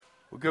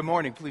Well, good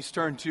morning. Please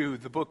turn to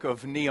the book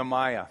of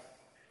Nehemiah.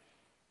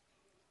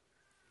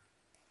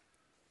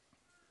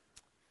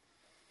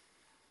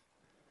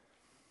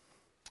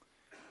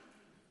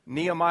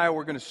 Nehemiah,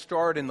 we're going to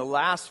start in the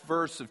last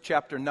verse of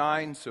chapter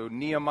 9, so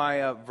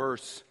Nehemiah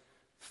verse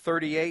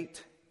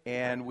 38,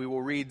 and we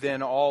will read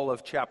then all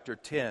of chapter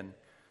 10,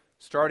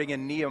 starting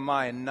in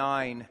Nehemiah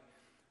 9,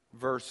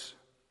 verse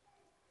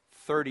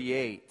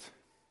 38.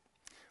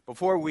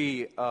 Before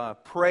we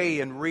pray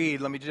and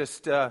read, let me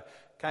just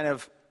kind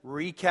of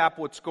recap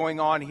what's going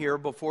on here.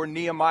 Before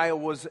Nehemiah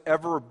was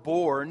ever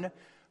born,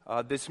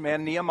 this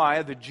man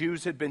Nehemiah, the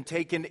Jews had been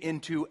taken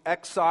into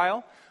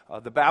exile.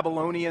 The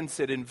Babylonians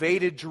had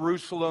invaded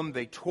Jerusalem.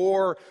 They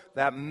tore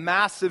that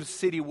massive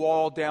city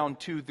wall down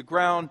to the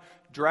ground,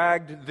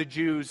 dragged the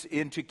Jews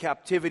into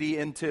captivity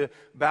into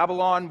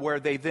Babylon, where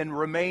they then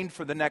remained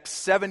for the next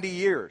 70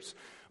 years.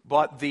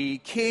 But the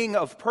king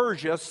of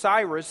Persia,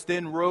 Cyrus,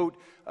 then wrote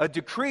a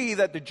decree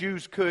that the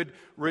Jews could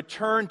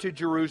return to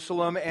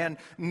Jerusalem, and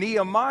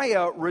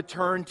Nehemiah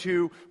returned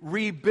to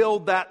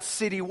rebuild that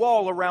city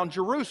wall around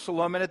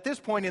Jerusalem. And at this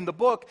point in the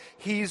book,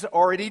 he's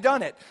already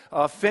done it,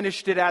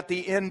 finished it at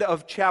the end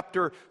of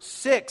chapter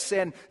 6.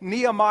 And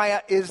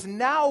Nehemiah is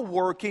now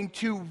working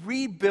to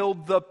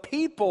rebuild the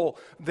people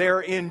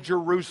there in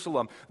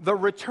Jerusalem. The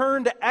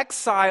returned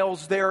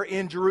exiles there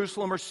in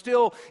Jerusalem are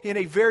still in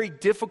a very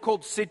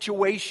difficult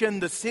situation.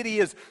 The city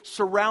is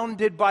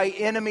surrounded by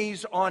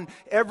enemies on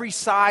every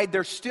side.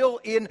 They're still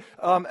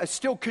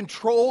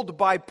controlled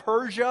by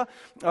Persia.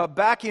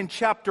 Back in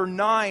chapter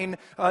 9,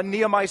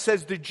 Nehemiah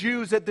says the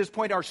Jews at this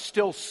point are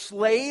still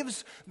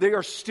slaves. They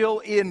are still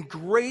in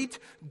great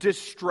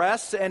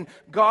distress, and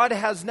God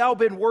has now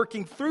been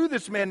working through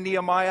this man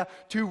Nehemiah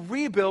to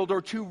rebuild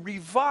or to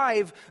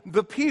revive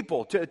the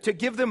people, to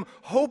give them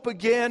hope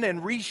again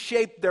and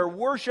reshape their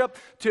worship,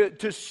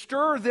 to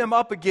stir them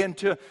up again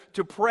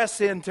to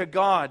press into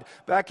God.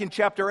 Back in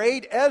chapter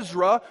 8,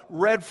 Ezra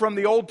read from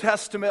the Old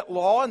Testament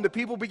law, and the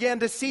people began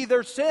to see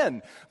their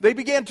sin. They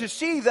began to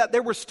see that they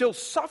were still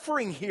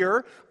suffering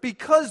here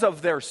because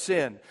of their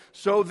sin.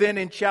 So then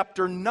in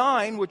chapter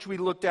 9, which we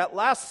looked at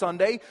last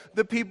Sunday,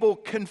 the people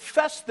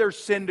confessed their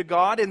sin to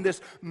God in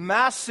this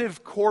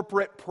massive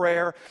corporate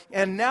prayer.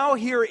 And now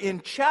here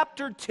in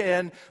chapter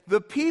 10,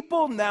 the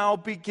people now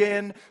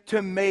begin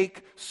to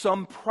make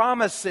some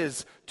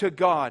promises to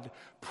God,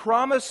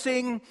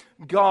 promising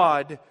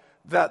God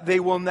that they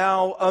will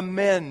now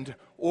amend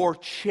or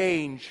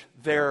change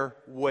their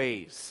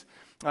ways.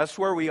 That's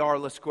where we are.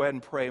 Let's go ahead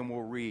and pray and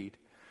we'll read.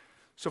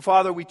 So,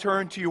 Father, we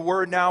turn to your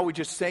word now. We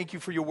just thank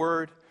you for your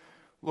word.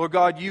 Lord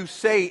God, you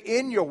say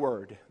in your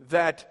word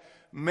that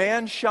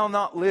man shall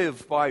not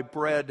live by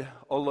bread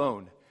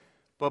alone,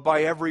 but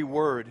by every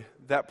word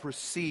that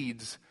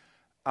proceeds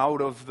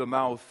out of the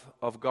mouth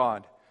of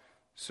God.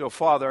 So,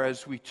 Father,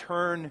 as we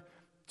turn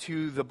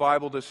to the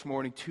Bible this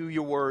morning, to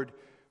your word,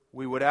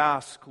 we would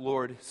ask,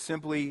 Lord,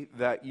 simply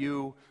that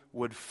you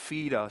would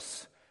feed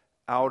us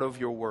out of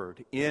your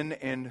word, in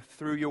and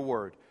through your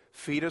word.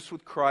 Feed us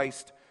with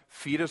Christ,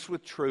 feed us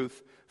with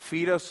truth,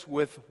 feed us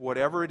with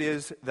whatever it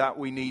is that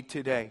we need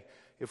today.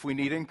 If we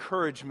need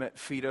encouragement,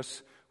 feed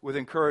us with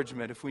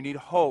encouragement. If we need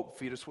hope,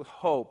 feed us with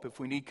hope. If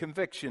we need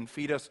conviction,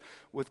 feed us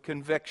with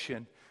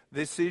conviction.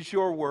 This is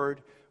your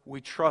word. We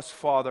trust,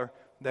 Father,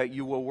 that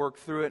you will work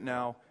through it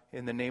now.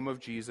 In the name of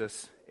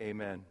Jesus,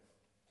 amen.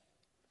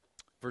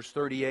 Verse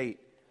 38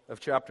 of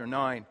chapter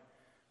 9,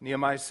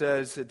 Nehemiah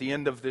says at the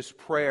end of this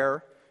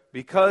prayer,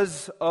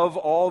 because of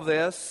all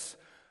this,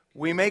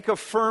 we make a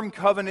firm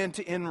covenant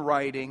in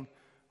writing.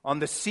 On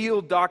the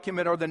sealed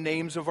document are the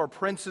names of our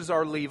princes,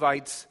 our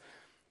Levites,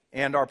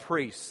 and our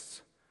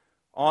priests.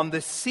 On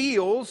the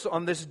seals,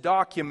 on this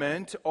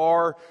document,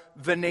 are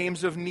the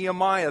names of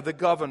Nehemiah, the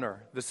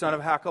governor, the son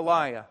of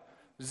Hakaliah,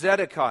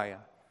 Zedekiah,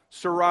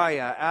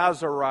 Sariah,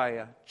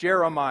 Azariah,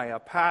 Jeremiah,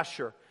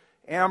 Pashur,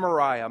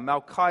 Amariah,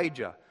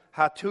 Malchijah,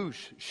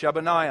 Hattush,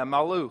 Shebaniah,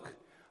 Malluch,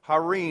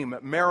 Harim,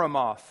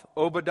 Meremoth,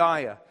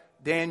 Obadiah,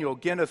 Daniel,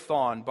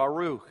 Ginnethon,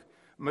 Baruch,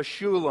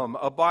 Meshullam,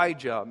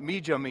 Abijah,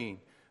 Mijamin,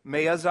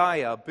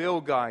 Maaziah,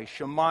 Bilgai,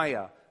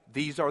 Shemaiah.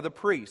 These are the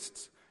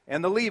priests.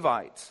 And the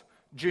Levites,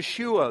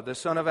 Jeshua, the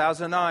son of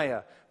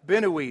Azaniah,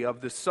 Binnui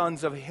of the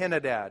sons of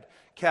Henadad,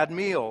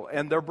 Kadmiel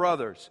and their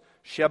brothers,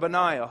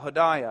 Shebaniah,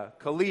 Hodiah,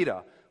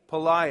 Kalida,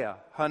 Peliah,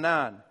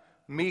 Hanan,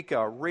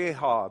 Micah,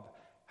 Rehab,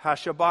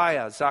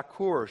 Hashabiah,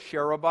 Zakur,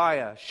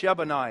 Sherebiah,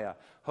 Shebaniah,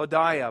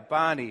 Hodiah,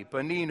 Bani,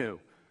 Beninu,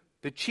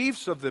 the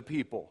chiefs of the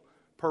people,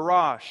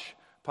 Parash,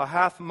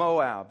 Pahath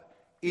Moab,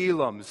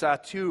 Elam,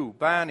 Zatu,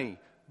 Bani,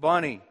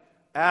 Bunni,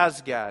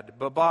 Asgad,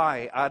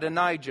 Babai,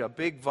 Adonijah,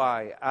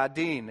 Bigvai,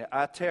 Adin,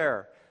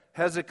 Ater,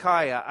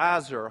 Hezekiah,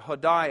 Azur,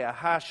 Hodiah,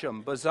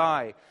 Hashem,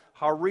 Bazai,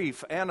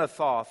 Harif,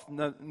 Anathoth,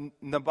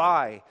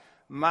 Nabai,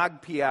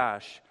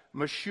 Magpiash,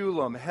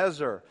 Meshullam,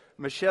 Hezer,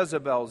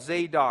 Meshezabel,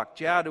 Zadok,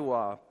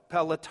 Jaddua,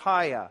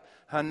 Pelatiah,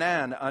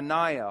 Hanan,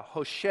 Anaiah,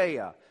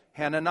 Hoshea,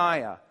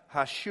 Hananiah,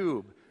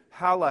 Hashub,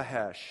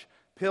 Halahesh,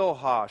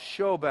 Pilha,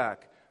 Shobek,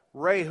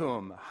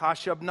 Rehum,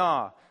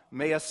 Hashabnah,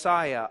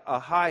 Maaseiah,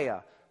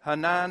 Ahiah,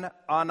 Hanan,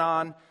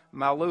 Anan,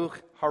 Maluch,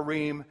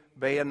 Harim,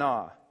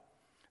 Baanah.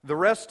 The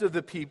rest of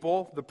the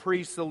people, the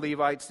priests, the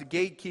Levites, the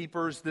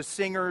gatekeepers, the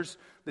singers,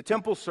 the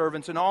temple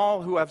servants, and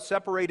all who have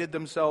separated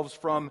themselves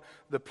from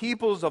the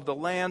peoples of the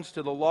lands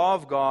to the law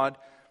of God,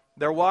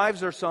 their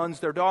wives, their sons,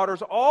 their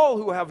daughters, all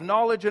who have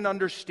knowledge and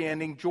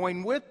understanding,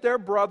 join with their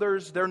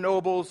brothers, their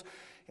nobles,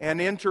 and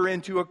enter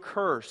into a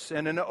curse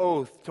and an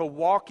oath to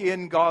walk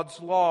in God's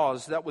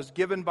laws that was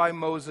given by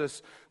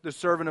Moses, the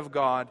servant of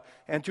God,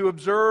 and to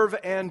observe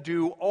and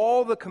do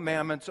all the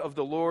commandments of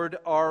the Lord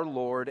our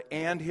Lord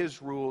and his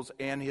rules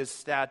and his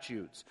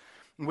statutes.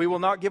 And we will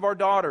not give our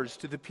daughters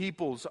to the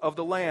peoples of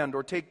the land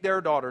or take their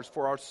daughters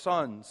for our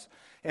sons.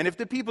 And if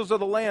the peoples of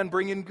the land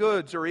bring in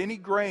goods or any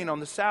grain on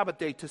the Sabbath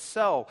day to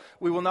sell,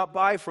 we will not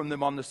buy from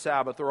them on the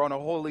Sabbath or on a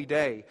holy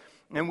day.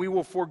 And we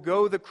will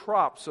forego the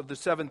crops of the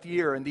 7th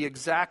year and the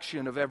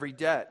exaction of every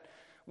debt.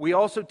 We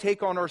also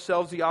take on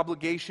ourselves the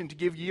obligation to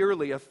give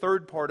yearly a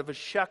third part of a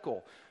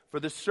shekel for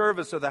the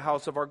service of the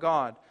house of our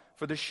God,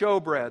 for the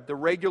showbread, the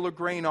regular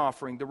grain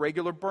offering, the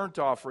regular burnt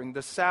offering,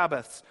 the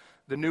Sabbaths,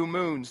 the new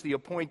moons, the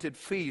appointed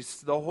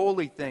feasts, the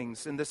holy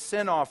things, and the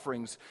sin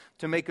offerings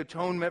to make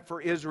atonement for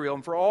Israel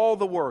and for all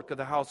the work of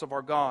the house of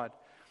our God.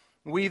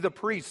 We, the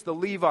priests, the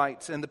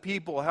Levites, and the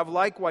people have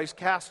likewise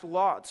cast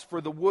lots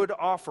for the wood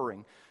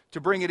offering to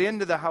bring it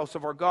into the house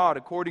of our God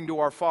according to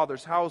our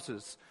fathers'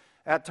 houses,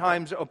 at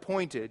times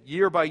appointed,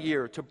 year by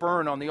year, to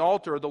burn on the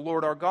altar of the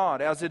Lord our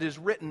God, as it is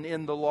written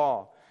in the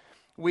law.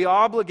 We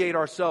obligate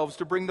ourselves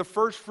to bring the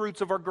first fruits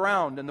of our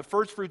ground and the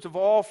first fruits of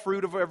all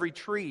fruit of every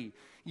tree,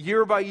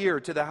 year by year,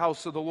 to the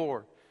house of the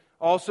Lord.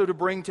 Also to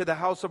bring to the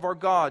house of our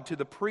God, to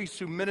the priests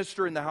who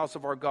minister in the house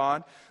of our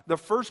God, the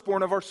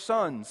firstborn of our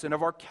sons and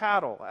of our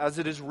cattle, as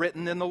it is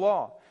written in the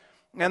law,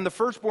 and the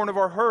firstborn of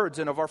our herds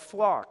and of our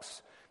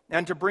flocks,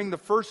 and to bring the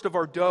first of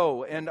our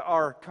dough and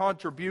our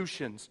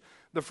contributions,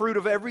 the fruit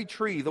of every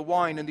tree, the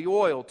wine and the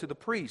oil, to the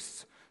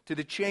priests, to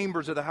the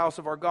chambers of the house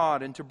of our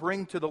God, and to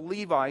bring to the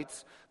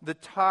Levites the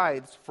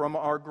tithes from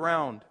our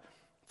ground.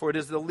 For it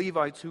is the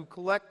Levites who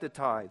collect the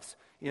tithes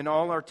in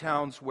all our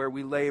towns where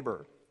we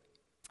labor.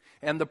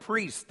 And the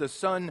priest, the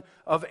son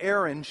of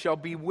Aaron, shall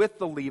be with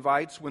the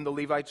Levites when the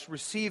Levites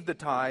receive the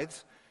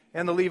tithes,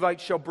 and the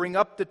Levites shall bring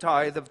up the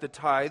tithe of the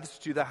tithes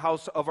to the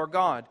house of our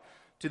God,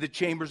 to the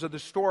chambers of the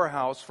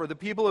storehouse, for the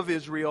people of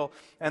Israel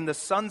and the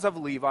sons of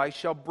Levi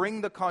shall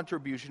bring the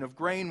contribution of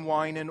grain,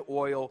 wine, and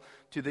oil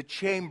to the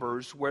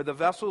chambers where the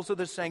vessels of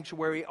the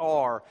sanctuary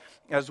are,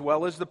 as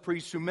well as the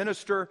priests who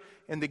minister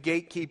and the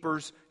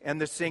gatekeepers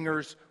and the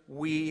singers.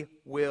 We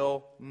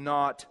will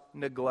not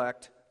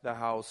neglect the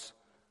house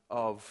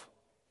of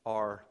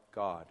our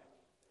God.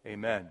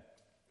 Amen.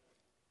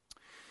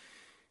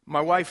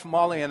 My wife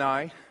Molly and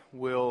I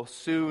will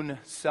soon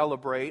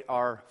celebrate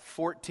our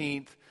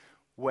 14th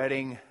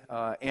wedding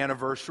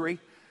anniversary.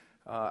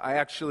 I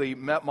actually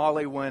met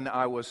Molly when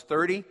I was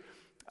 30.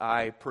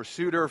 I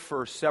pursued her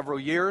for several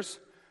years,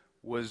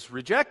 was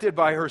rejected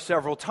by her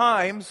several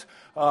times,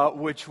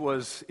 which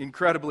was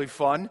incredibly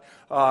fun.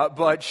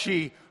 But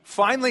she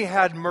finally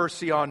had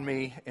mercy on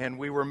me, and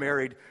we were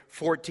married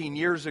 14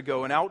 years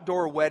ago. An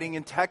outdoor wedding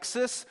in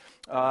Texas,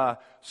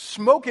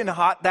 smoking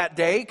hot that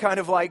day, kind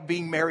of like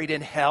being married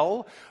in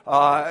hell.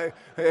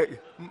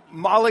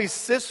 Molly's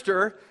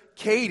sister,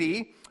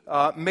 Katie,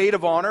 maid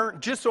of honor,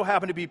 just so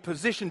happened to be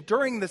positioned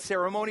during the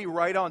ceremony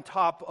right on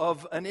top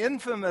of an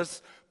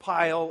infamous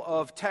pile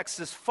of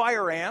Texas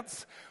fire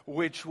ants,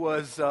 which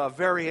was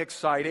very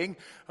exciting.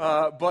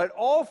 But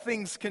all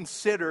things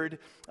considered,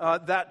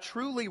 that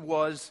truly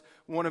was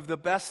one of the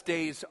best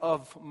days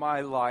of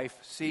my life.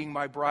 Seeing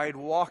my bride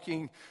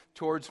walking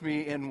towards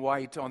me in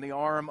white on the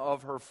arm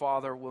of her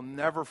father, will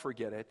never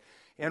forget it.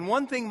 And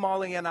one thing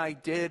Molly and I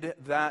did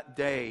that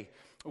day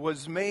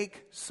was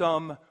make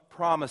some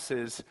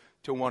promises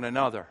to one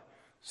another,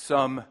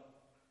 some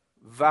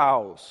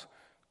vows,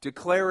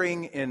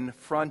 declaring in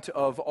front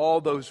of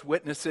all those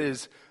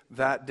witnesses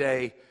that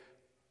day,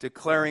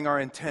 declaring our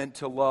intent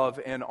to love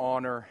and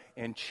honor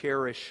and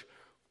cherish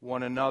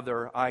one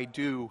another. I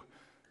do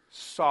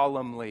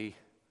solemnly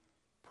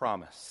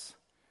promise.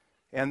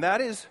 And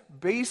that is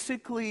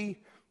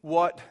basically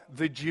what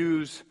the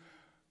Jews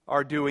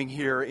are doing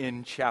here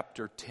in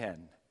chapter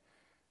 10.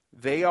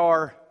 They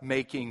are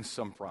making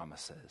some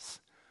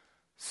promises,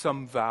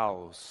 some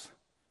vows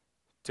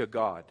to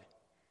God.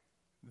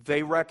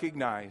 They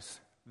recognize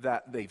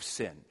that they've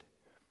sinned.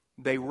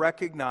 They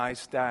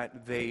recognize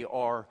that they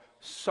are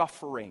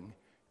suffering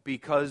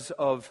because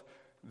of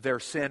their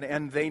sin.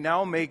 And they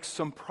now make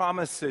some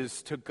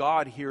promises to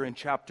God here in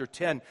chapter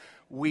 10.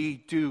 We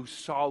do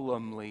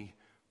solemnly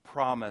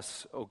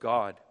promise, O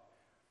God.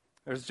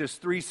 There's just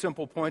 3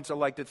 simple points I'd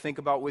like to think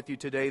about with you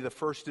today. The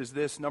first is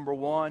this. Number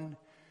 1,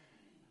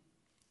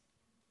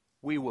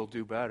 we will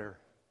do better.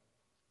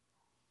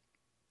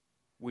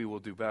 We will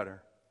do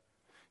better.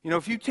 You know,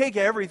 if you take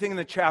everything in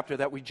the chapter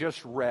that we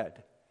just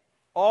read,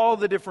 all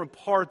the different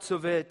parts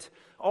of it,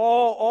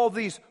 all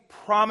these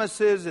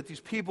promises that these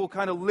people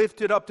kind of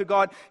lifted up to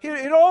God,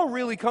 it all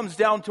really comes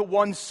down to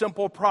one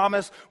simple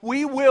promise.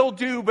 We will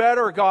do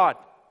better, God.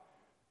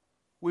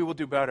 We will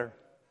do better.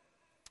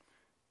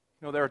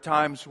 You know, there are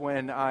times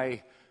when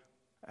I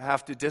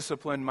have to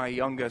discipline my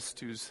youngest,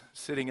 who's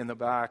sitting in the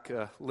back,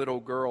 a little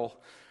girl,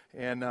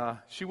 and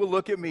she will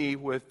look at me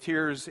with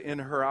tears in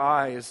her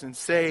eyes and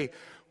say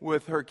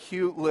with her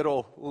cute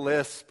little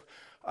lisp,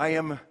 "I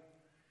am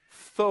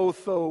so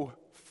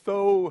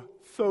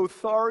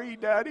sorry,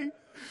 Daddy.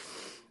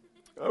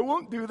 I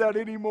won't do that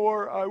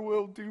anymore. I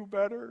will do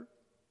better."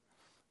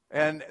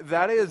 And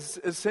that is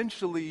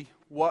essentially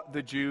what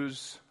the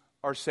Jews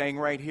are saying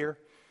right here.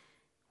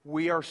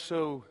 We are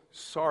so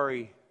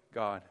sorry,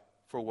 God,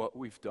 for what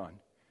we've done.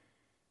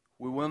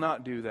 We will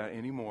not do that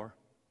anymore.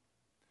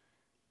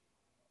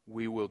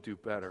 We will do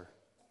better.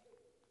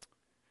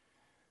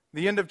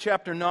 The end of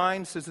chapter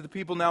 9 says that the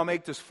people now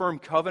make this firm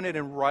covenant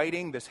in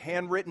writing, this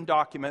handwritten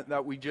document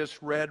that we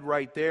just read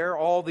right there,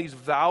 all these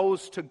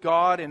vows to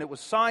God, and it was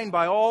signed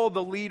by all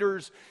the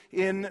leaders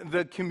in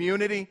the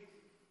community.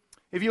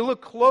 If you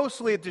look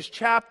closely at this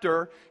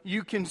chapter,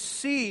 you can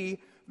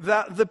see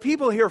that the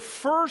people here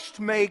first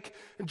make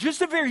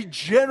just a very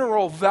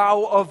general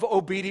vow of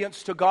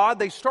obedience to God.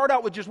 They start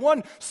out with just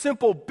one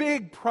simple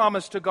big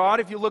promise to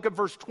God. If you look at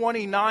verse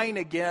 29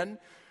 again,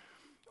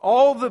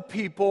 all the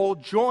people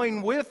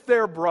join with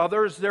their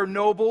brothers, their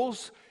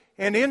nobles,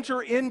 and enter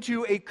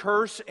into a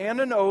curse and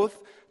an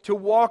oath to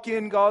walk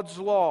in God's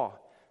law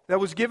that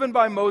was given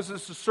by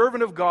Moses, the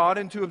servant of God,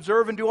 and to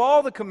observe and do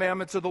all the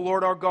commandments of the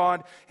Lord our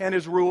God and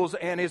His rules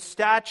and His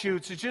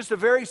statutes. It's just a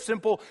very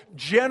simple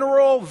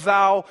general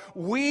vow.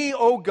 We,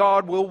 O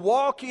God, will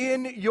walk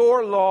in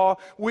your law.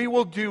 We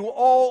will do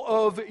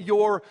all of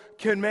your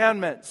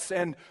commandments.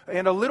 And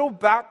a little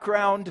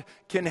background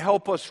can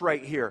help us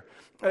right here.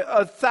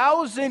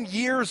 1,000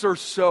 years or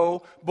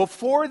so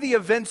before the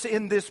events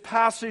in this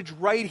passage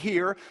right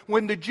here,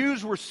 when the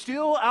Jews were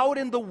still out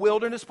in the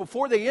wilderness,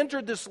 before they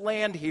entered this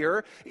land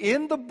here,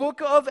 in the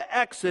book of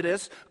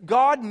Exodus,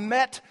 God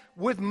met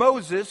with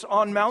Moses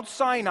on Mount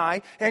Sinai,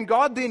 and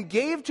God then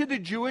gave to the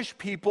Jewish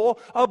people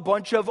a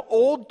bunch of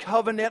Old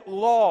Covenant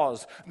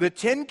laws, the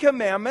 10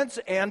 Commandments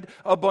and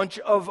a bunch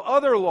of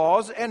other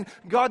laws. And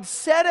God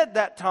said at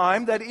that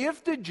time that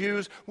if the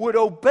Jews would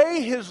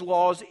obey His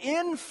laws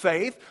in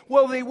faith,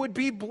 well, they would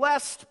be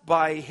blessed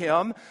by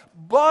Him.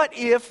 But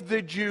if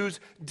the Jews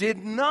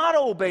did not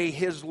obey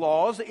His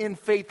laws in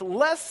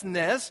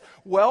faithlessness,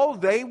 well,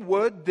 they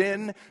would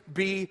then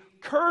be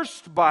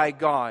cursed by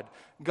God.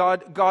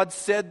 God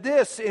said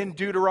this in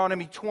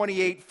Deuteronomy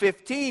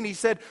 28:15. He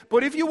said,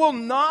 "But if you will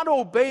not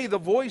obey the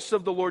voice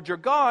of the Lord your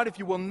God, if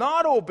you will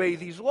not obey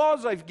these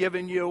laws I've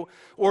given you,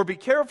 or be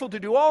careful to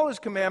do all His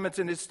commandments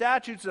and His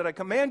statutes that I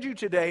command you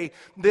today,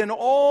 then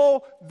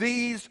all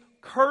these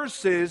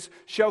curses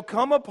shall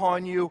come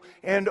upon you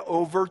and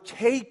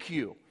overtake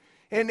you."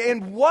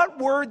 And what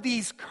were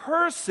these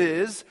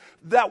curses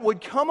that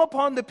would come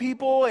upon the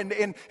people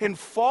and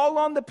fall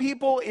on the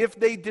people if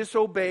they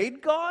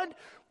disobeyed God?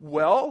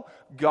 Well,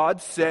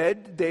 God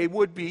said they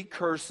would be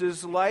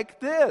curses like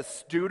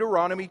this.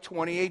 Deuteronomy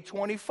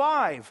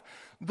 28:25.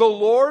 "The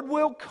Lord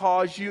will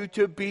cause you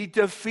to be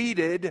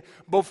defeated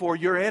before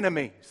your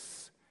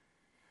enemies.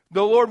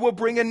 The Lord will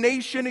bring a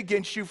nation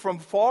against you from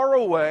far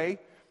away,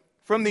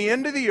 from the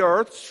end of the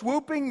earth,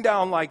 swooping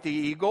down like the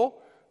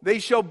eagle. They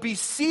shall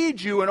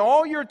besiege you in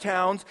all your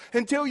towns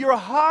until your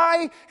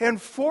high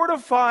and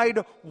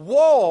fortified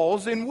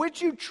walls in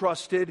which you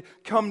trusted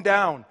come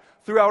down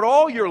throughout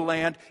all your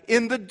land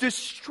in the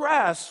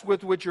distress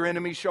with which your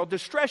enemies shall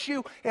distress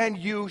you, and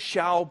you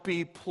shall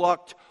be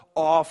plucked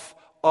off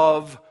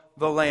of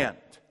the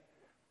land."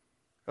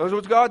 Those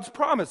are God's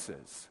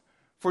promises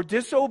for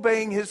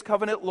disobeying His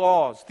covenant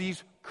laws,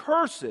 these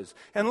curses.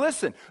 And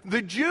listen,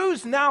 the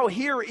Jews now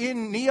here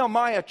in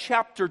Nehemiah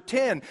chapter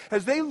 10,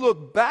 as they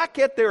look back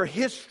at their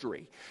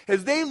history,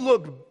 as they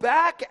look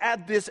back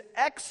at this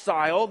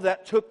exile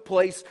that took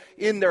place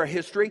in their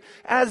history,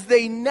 as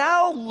they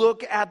now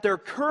look at their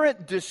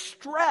current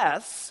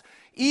distress,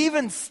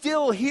 even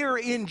still here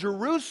in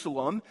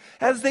Jerusalem,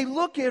 as they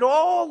look at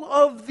all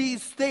of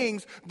these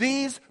things,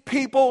 these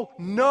people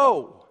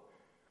know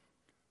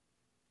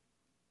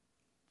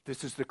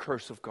this is the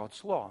curse of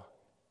God's law.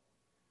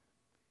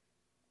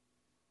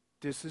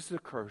 This is the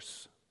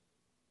curse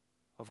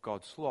of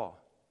God's law.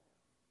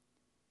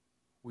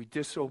 We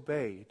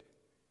disobeyed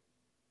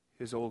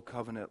His old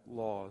covenant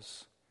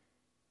laws,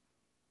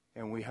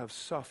 and we have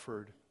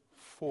suffered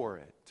for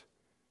it.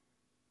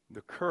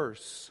 The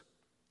curse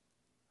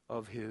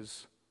of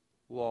His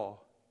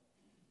law.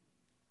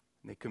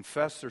 And they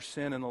confess their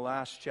sin in the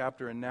last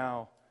chapter, and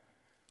now,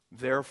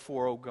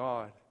 therefore, O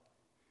God,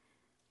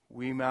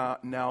 we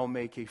now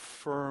make a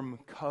firm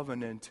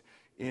covenant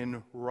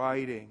in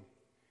writing.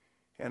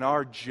 And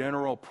our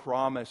general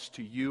promise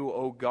to you,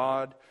 O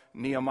God,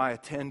 Nehemiah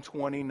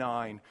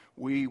 10:29,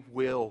 we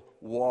will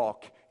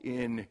walk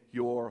in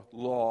your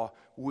law.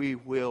 We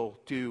will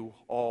do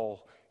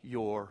all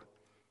your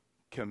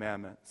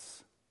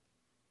commandments.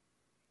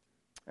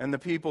 And the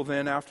people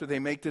then, after they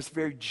make this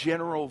very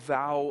general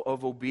vow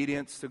of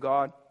obedience to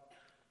God,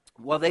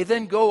 Well, they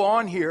then go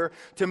on here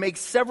to make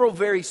several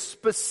very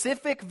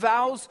specific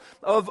vows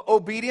of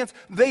obedience.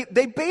 They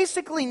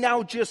basically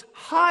now just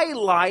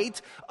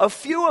highlight a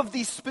few of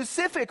these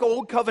specific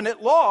Old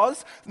Covenant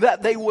laws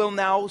that they will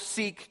now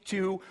seek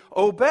to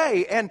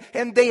obey.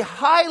 And they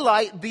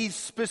highlight these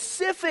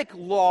specific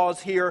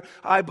laws here,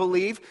 I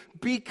believe,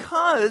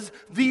 because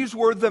these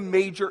were the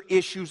major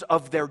issues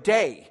of their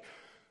day.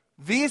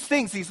 These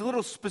things, these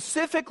little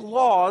specific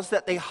laws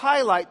that they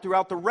highlight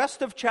throughout the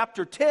rest of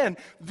chapter 10,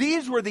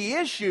 these were the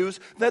issues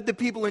that the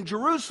people in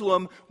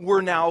Jerusalem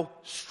were now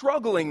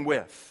struggling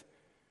with.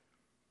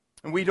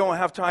 And we don't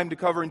have time to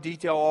cover in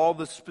detail all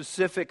the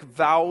specific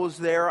vows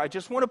there. I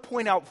just want to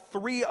point out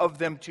 3 of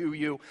them to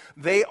you.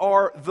 They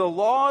are the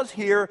laws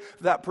here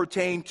that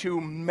pertain to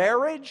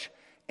marriage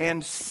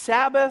and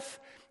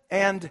Sabbath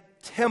and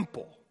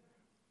temple.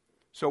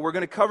 So we're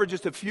going to cover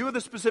just a few of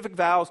the specific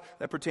vows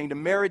that pertain to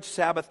marriage,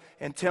 Sabbath,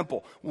 and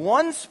temple.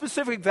 One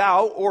specific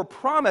vow or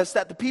promise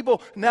that the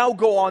people now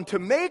go on to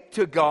make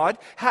to God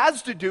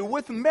has to do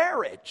with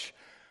marriage.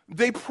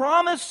 They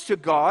promise to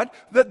God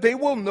that they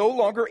will no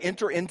longer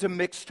enter into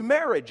mixed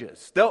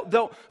marriages.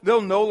 They'll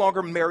no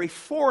longer marry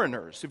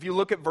foreigners. If you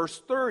look at verse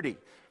 30,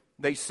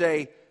 they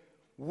say,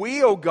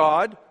 "We, O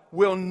God,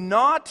 will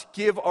not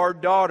give our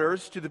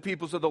daughters to the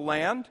peoples of the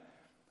land,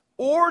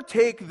 or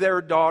take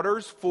their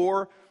daughters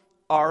for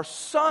our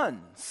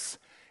sons."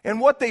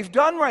 And what they've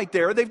done right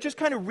there, they've just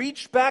kind of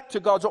reached back to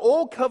God's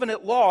old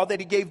covenant law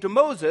that he gave to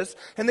Moses,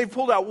 and they've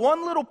pulled out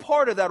one little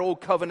part of that old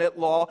covenant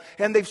law,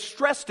 and they've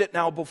stressed it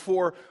now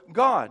before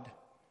God.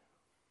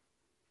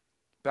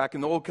 Back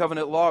in the Old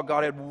Covenant law,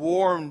 God had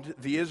warned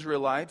the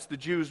Israelites, the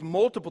Jews,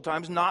 multiple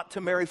times not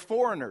to marry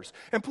foreigners.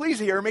 And please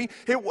hear me,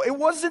 it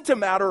wasn't a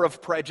matter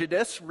of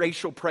prejudice,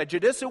 racial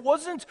prejudice. It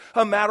wasn't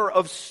a matter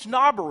of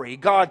snobbery.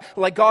 God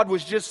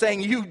was just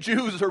saying, you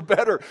Jews are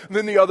better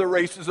than the other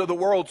races of the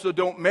world, so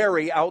don't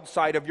marry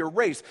outside of your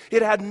race.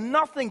 It had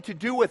nothing to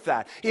do with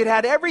that. It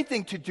had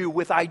everything to do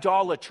with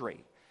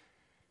idolatry.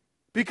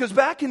 Because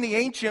back in the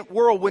ancient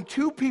world, when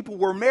 2 people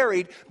were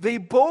married, they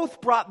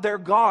both brought their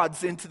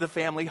gods into the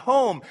family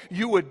home.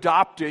 You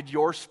adopted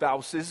your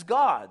spouse's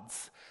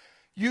gods.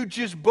 You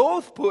just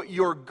both put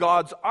your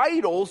God's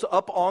idols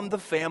up on the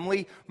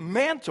family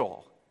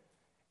mantle.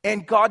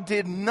 And God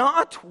did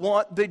not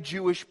want the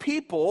Jewish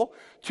people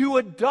to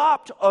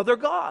adopt other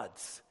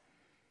gods.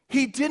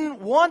 He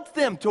didn't want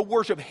them to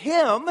worship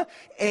Him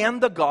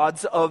and the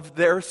gods of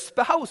their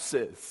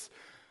spouses.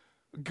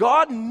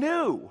 God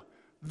knew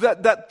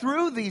that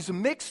through these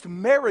mixed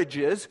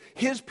marriages,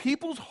 His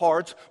people's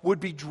hearts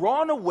would be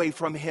drawn away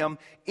from Him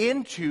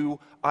into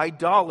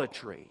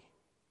idolatry.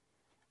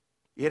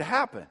 It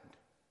happened.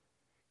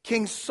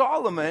 King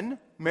Solomon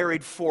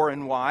married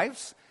foreign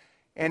wives,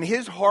 and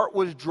his heart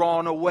was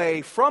drawn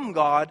away from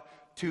God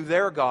to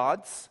their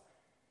gods.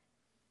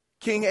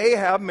 King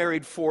Ahab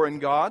married foreign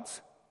gods.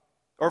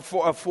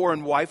 A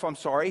foreign wife.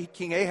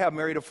 King Ahab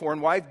married a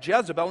foreign wife,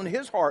 Jezebel, and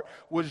his heart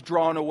was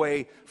drawn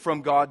away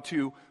from God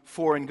to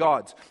foreign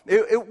gods.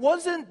 It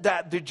wasn't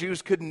that the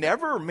Jews could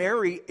never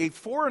marry a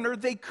foreigner.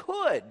 They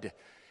could,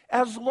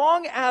 as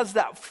long as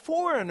that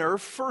foreigner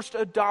first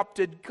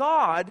adopted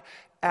God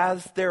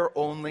as their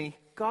only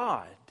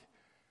God.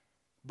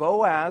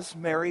 Boaz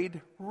married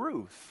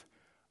Ruth,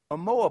 a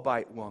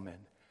Moabite woman,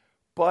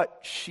 but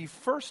she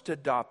first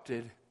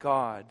adopted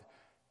God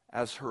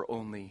as her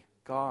only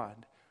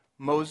God.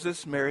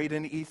 Moses married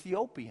an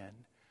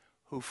Ethiopian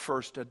who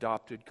first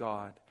adopted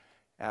God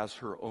as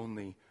her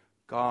only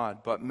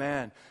God. But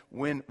man,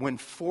 when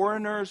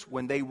foreigners,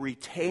 when they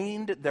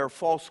retained their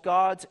false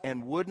gods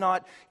and would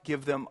not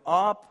give them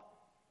up,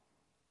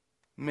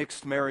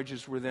 mixed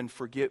marriages were then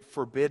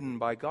forbidden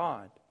by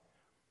God.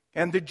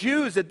 And the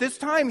Jews at this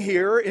time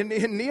here, in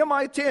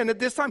Nehemiah 10, at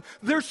this time,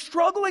 they're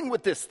struggling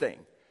with this thing.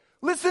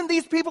 Listen,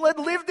 these people had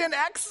lived in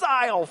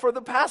exile for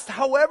the past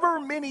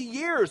however many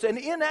years. And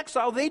in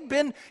exile, they'd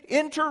been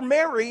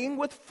intermarrying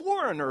with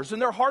foreigners.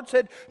 And their hearts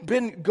had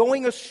been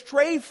going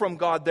astray from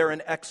God there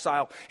in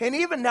exile. And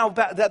even now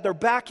that they're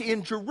back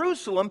in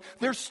Jerusalem,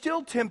 they're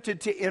still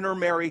tempted to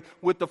intermarry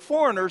with the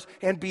foreigners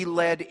and be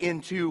led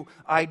into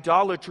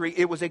idolatry.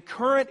 It was a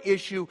current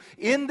issue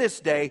in this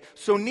day.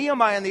 So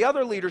Nehemiah and the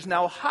other leaders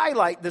now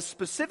highlight this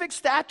specific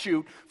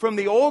statute from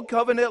the Old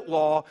Covenant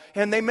law.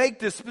 And they make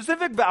this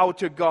specific vow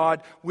to God.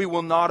 We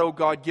will not, O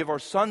God, give our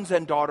sons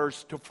and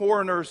daughters to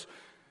foreigners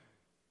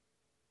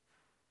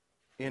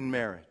in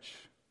marriage.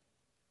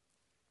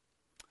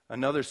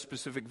 Another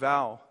specific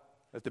vow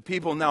that the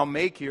people now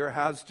make here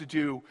has to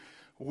do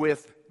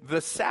with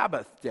the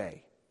Sabbath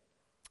day.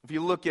 If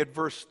you look at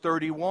verse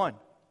 31.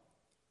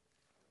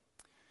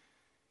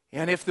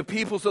 And if the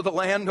peoples of the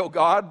land, O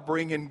God,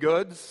 bring in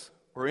goods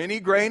or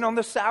any grain on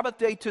the Sabbath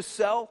day to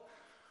sell,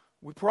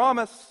 we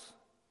promise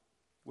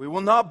we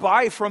will not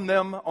buy from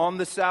them on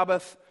the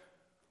Sabbath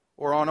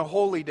or on a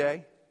holy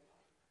day.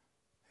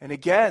 And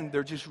again,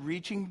 they're just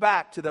reaching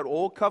back to that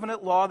old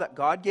covenant law that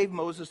God gave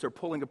Moses. They're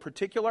pulling a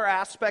particular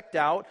aspect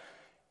out,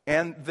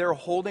 And they're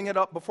holding it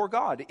up before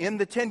God. In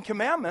the 10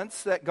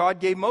 Commandments that God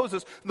gave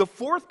Moses, the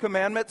 4th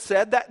commandment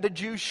said that the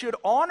Jews should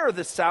honor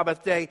the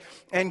Sabbath day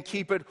and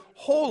keep it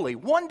holy.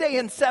 1 day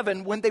in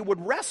 7 when they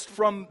would rest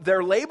from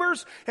their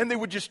labors and they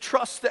would just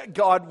trust that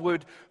God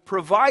would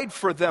provide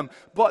for them.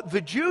 But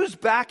the Jews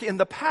back in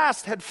the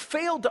past had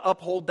failed to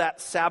uphold that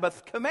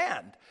Sabbath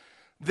command.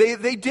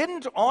 They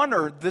didn't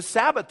honor the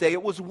Sabbath day.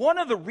 It was one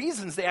of the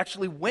reasons they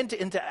actually went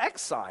into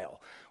exile,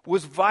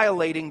 was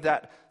violating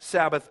that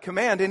Sabbath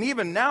command. And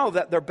even now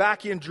that they're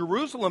back in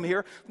Jerusalem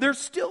here, they're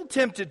still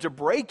tempted to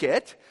break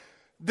it.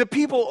 The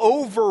people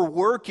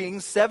overworking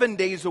 7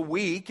 days a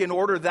week in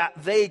order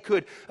that they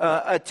could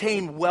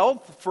attain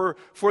wealth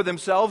for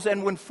themselves.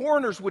 And when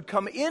foreigners would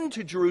come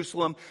into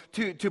Jerusalem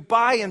to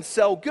buy and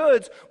sell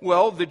goods,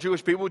 well, the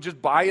Jewish people would just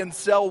buy and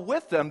sell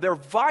with them. They're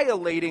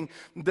violating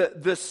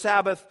the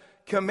Sabbath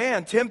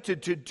command,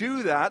 tempted to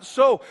do that.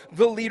 So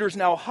the leaders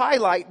now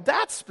highlight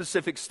that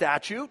specific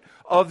statute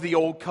of the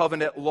Old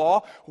Covenant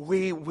law.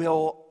 We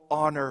will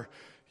honor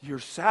your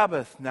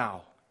Sabbath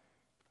now,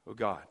 O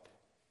God.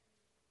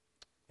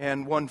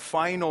 And one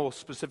final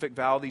specific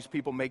vow these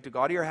people make to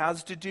God here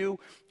has to do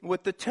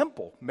with the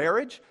temple.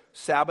 Marriage,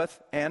 Sabbath,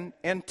 and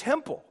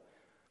temple.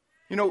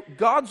 You know,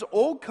 God's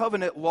Old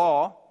Covenant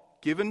law,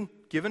 given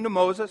to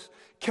Moses,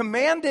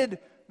 commanded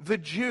the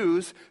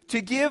Jews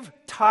to give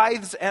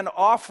tithes and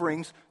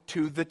offerings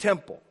to the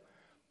temple.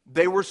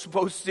 They were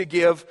supposed to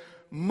give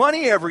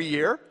money every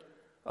year.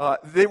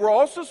 They were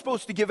also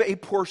supposed to give a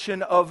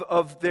portion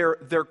of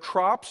their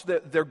crops,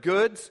 their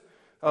goods,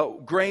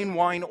 grain,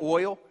 wine,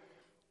 oil.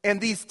 And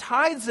these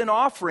tithes and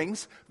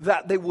offerings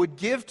that they would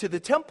give to the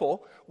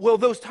temple, well,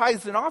 those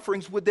tithes and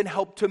offerings would then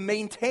help to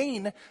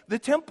maintain the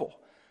temple.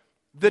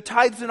 The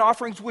tithes and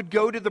offerings would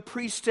go to the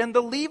priests and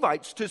the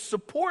Levites to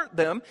support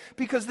them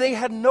because they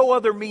had no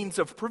other means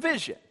of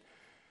provision.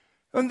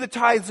 And the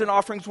tithes and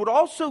offerings would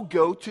also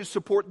go to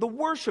support the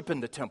worship in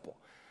the temple.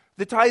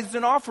 The tithes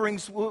and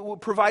offerings were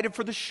provided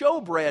for the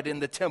showbread in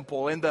the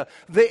temple and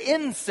the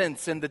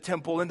incense in the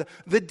temple and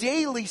the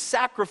daily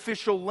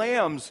sacrificial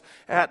lambs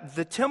at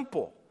the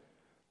temple.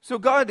 So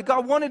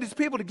God wanted his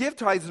people to give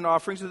tithes and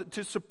offerings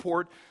to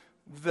support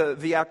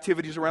the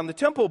activities around the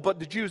temple, but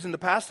the Jews in the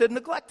past had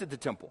neglected the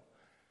temple.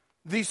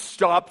 They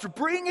stopped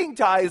bringing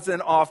tithes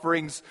and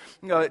offerings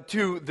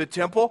to the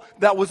temple.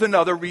 That was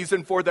another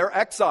reason for their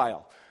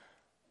exile.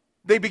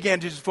 They began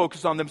to just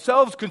focus on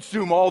themselves,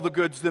 consume all the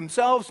goods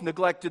themselves,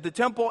 neglected the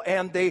temple,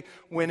 and they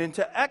went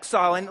into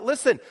exile. And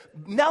listen,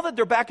 now that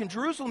they're back in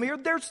Jerusalem here,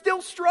 they're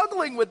still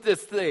struggling with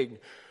this thing.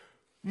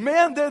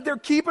 Man, they're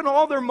keeping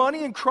all their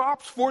money and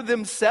crops for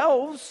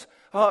themselves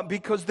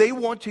because they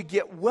want to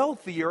get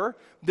wealthier.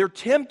 They're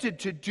tempted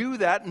to do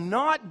that,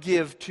 not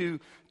give to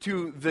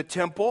the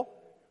temple.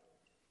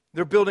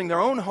 They're building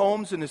their own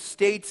homes and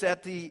estates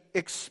at the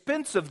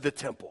expense of the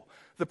temple.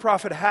 The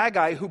prophet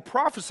Haggai, who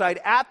prophesied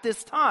at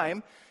this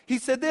time, he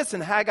said this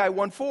in Haggai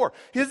 1:4.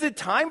 Is it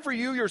time for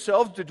you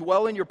yourselves to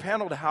dwell in your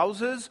paneled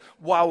houses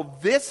while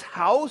this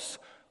house,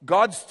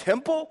 God's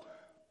temple,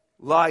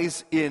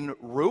 lies in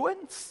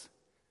ruins?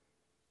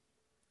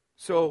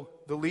 So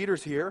the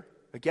leaders here,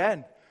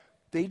 again,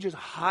 they just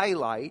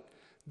highlight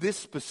this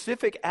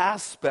specific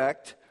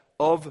aspect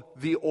of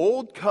the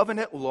Old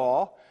Covenant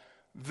law.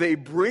 They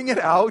bring it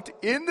out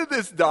into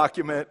this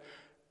document,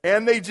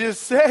 and they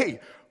just say,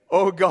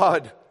 oh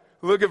God,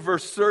 look at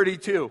verse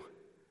 32.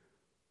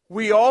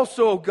 We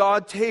also,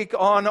 God, take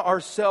on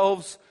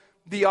ourselves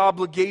the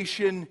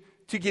obligation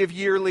to give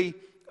yearly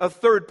a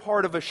third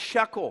part of a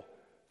shekel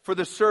for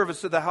the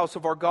service of the house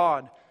of our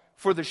God,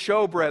 for the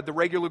showbread, the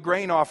regular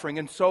grain offering,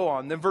 and so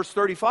on. Then verse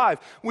 35,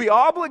 we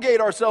obligate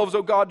ourselves,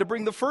 O God, to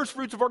bring the first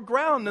fruits of our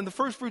ground and the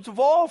first fruits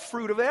of all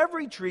fruit of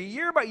every tree,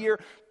 year by year,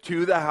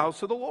 to the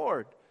house of the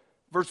Lord.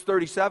 Verse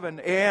 37,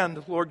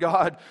 and, Lord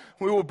God,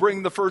 we will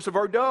bring the first of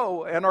our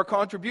dough and our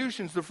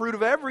contributions, the fruit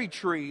of every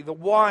tree, the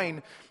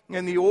wine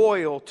and the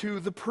oil, to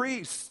the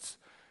priests,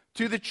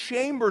 to the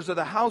chambers of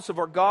the house of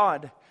our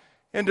God,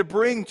 and to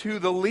bring to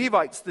the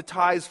Levites the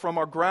tithes from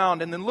our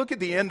ground. And then look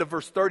at the end of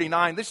verse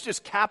 39. This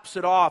just caps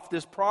it off,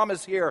 this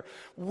promise here.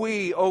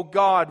 We, O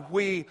God,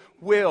 we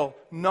will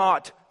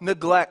not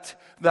neglect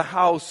the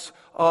house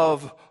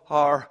of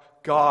our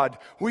God.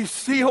 We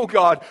see, oh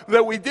God,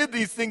 that we did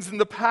these things in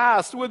the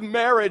past with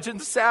marriage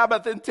and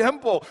Sabbath and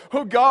temple.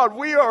 Oh God,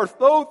 we are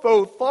so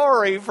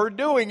sorry for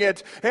doing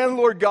it. And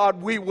Lord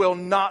God, we will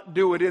not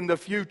do it in the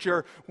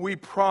future. We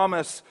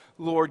promise,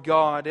 Lord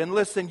God. And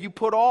listen, you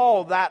put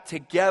all that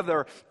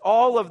together,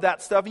 all of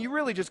that stuff, and you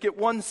really just get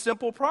one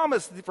simple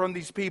promise from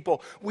these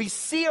people. We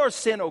see our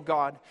sin, oh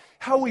God,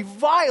 how we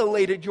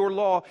violated your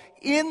law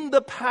in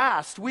the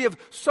past. We have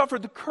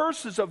suffered the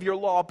curses of your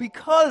law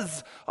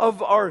because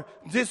of our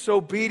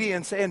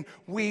disobedience, and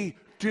we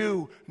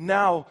do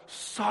now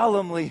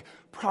solemnly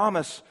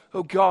promise,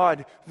 oh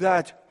God,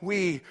 that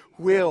we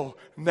will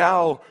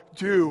now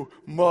do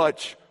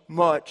much,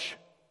 much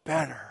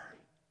better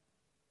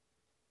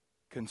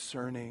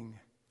concerning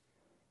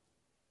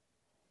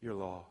your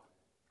law.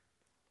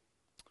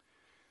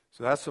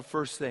 So that's the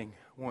first thing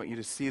I want you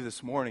to see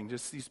this morning.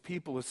 Just these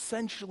people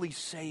essentially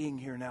saying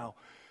here now,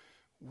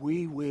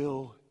 we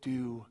will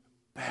do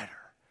better,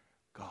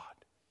 God,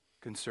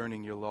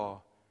 concerning your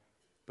law.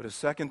 But a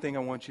second thing I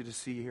want you to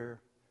see here,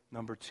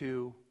 number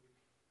 2,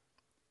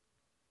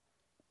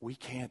 we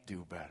can't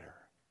do better.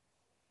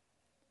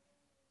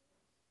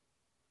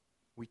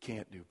 We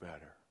can't do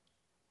better.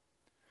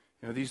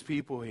 You know, these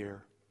people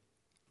here,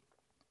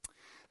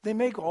 they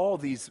make all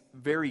these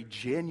very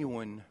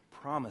genuine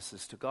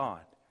promises to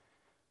God.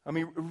 I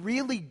mean,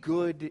 really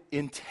good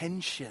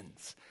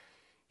intentions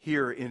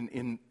here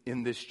in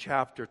this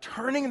chapter,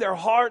 turning their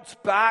hearts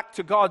back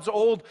to God's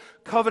old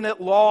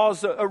covenant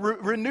laws, a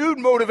renewed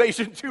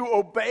motivation to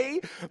obey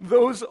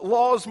those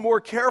laws more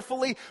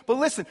carefully. But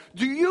listen,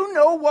 do you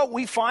know what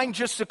we find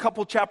just a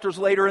couple chapters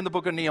later in the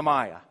book of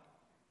Nehemiah?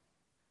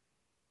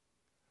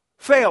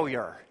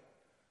 Failure.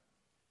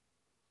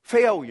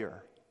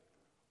 Failure.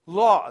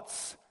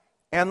 Lots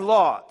and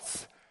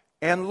lots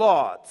and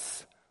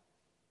lots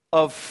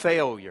of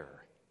failure.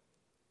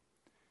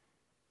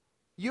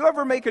 You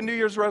ever make a New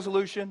Year's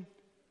resolution?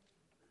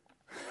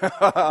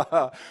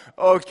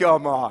 Oh,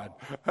 come on.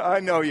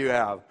 I know you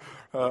have.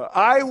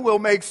 I will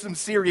make some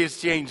serious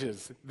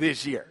changes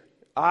this year.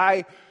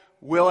 I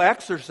will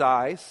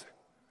exercise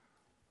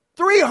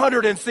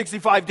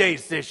 365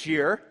 days this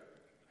year,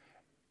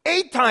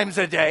 8 times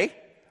a day.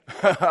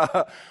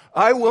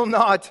 I will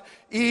not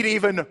eat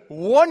even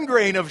 1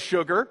 grain of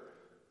sugar,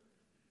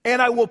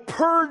 and I will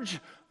purge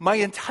my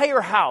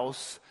entire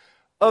house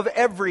of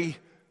every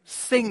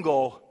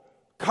single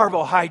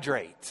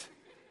carbohydrate.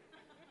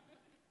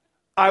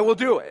 I will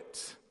do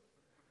it.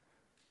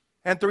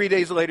 And 3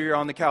 days later, you're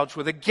on the couch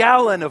with a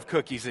gallon of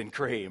cookies and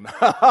cream.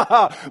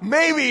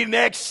 Maybe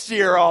next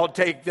year I'll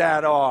take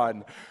that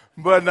on,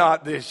 but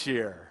not this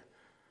year.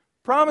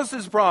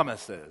 Promises,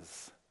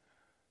 promises.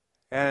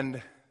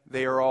 And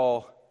they are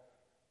all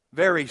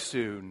very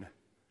soon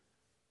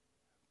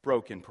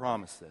broken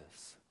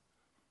promises.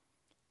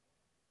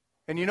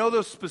 And you know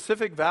those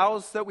specific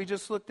vows that we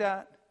just looked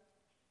at?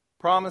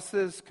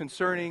 Promises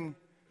concerning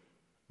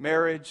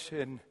marriage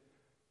and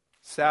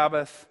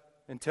Sabbath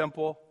and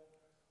temple.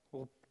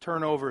 We'll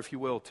turn over, if you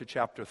will, to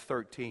chapter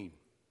 13.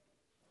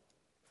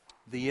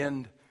 The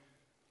end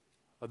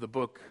of the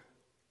book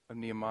of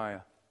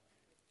Nehemiah.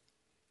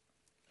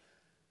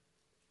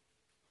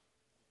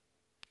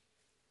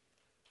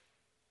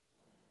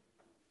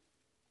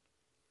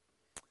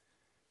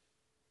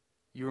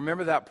 You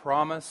remember that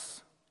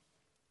promise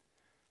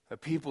that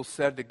people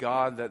said to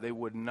God that they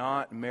would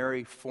not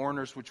marry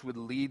foreigners, which would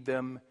lead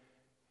them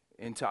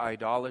into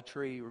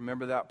idolatry?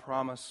 Remember that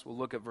promise? We'll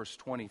look at verse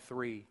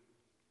 23.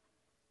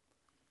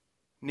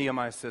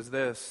 Nehemiah says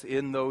this,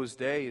 "In those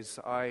days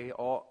I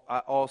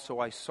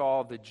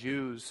saw the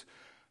Jews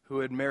who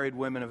had married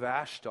women of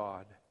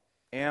Ashdod,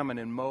 Ammon,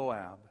 and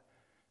Moab.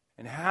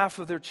 And half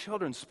of their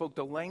children spoke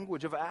the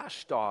language of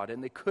Ashdod,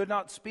 and they could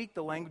not speak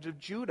the language of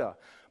Judah,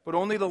 but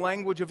only the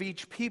language of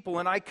each people.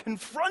 And I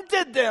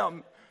confronted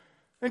them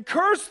and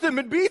cursed them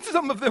and beat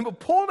some of them and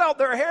pulled out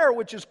their hair,"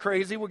 which is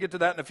crazy. We'll get to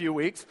that in a few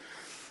weeks.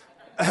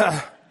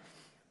 "And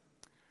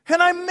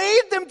I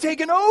made them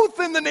take an oath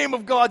in the name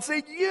of God,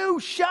 saying,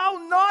 'You shall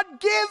not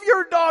give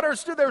your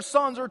daughters to their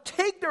sons, or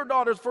take their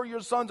daughters for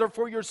your sons or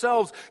for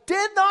yourselves.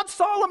 Did not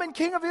Solomon,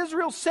 king of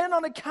Israel, sin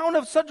on account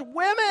of such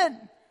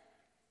women?'"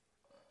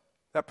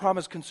 That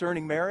promise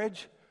concerning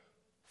marriage,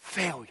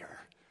 failure.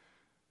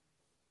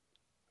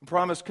 The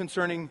promise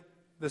concerning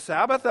the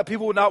Sabbath, that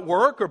people would not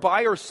work or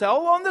buy or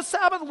sell on the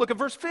Sabbath. Look at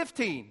verse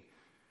 15.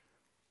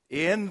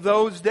 "In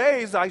those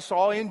days I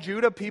saw in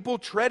Judah people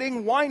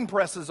treading wine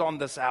presses on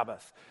the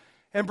Sabbath,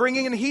 and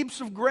bringing in heaps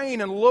of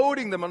grain and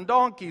loading them on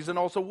donkeys, and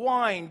also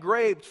wine,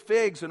 grapes,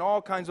 figs, and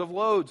all kinds of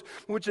loads,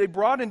 which they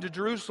brought into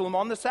Jerusalem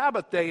on the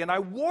Sabbath day. And I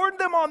warned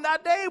them on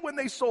that day when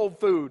they sold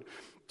food.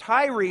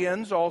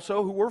 Tyrians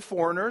also, who were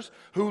foreigners,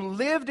 who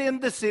lived in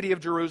the city of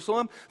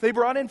Jerusalem, they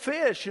brought in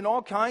fish and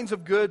all kinds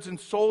of goods and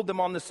sold them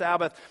on the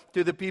Sabbath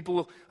to the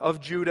people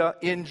of Judah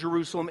in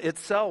Jerusalem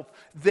itself.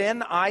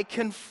 Then I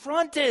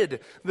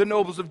confronted the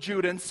nobles of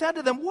Judah and said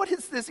to them, 'What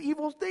is this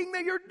evil thing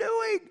that you're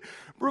doing,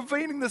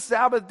 profaning the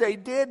Sabbath day?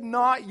 Did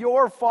not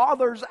your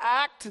fathers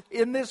act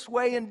in this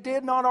way, and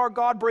did not our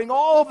God bring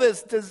all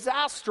this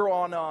disaster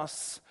on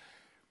us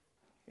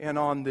and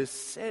on this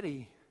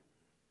city?'"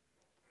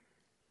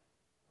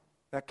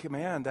 That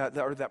command,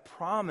 that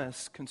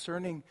promise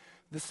concerning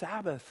the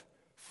Sabbath,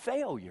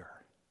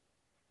 failure.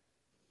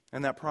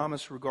 And that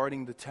promise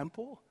regarding the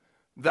temple,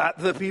 that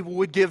the people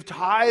would give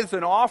tithes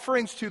and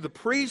offerings to the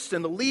priests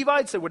and the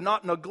Levites, they would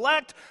not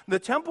neglect the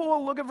temple.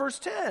 Well, look at verse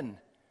 10.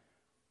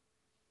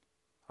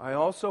 "I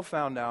also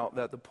found out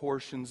that the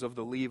portions of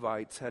the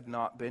Levites had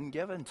not been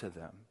given to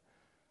them,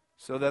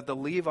 so that the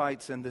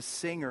Levites and the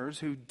singers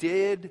who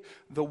did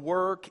the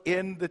work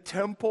in the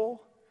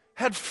temple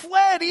had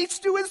fled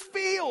each to his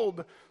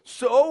field.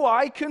 So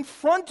I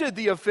confronted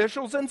the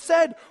officials and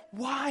said,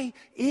 'Why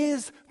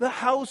is the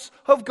house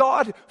of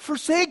God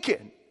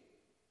forsaken?'"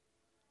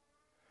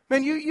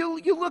 Man,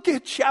 you look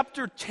at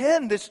chapter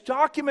 10, this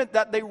document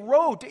that they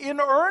wrote in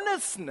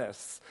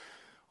earnestness,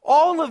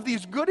 All of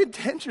these good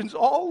intentions,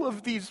 all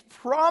of these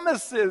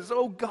promises,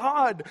 oh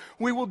God,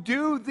 we will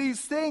do these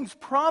things,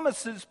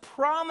 promises,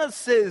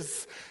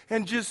 promises.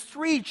 And just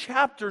 3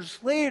 chapters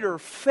later,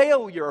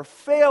 failure,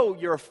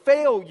 failure,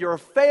 failure,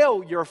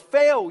 failure,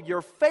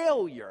 failure,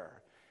 failure.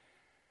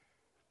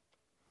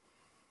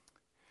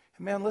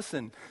 And man,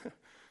 listen,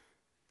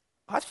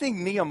 I think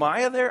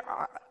Nehemiah there,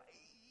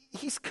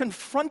 he's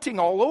confronting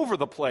all over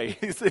the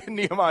place in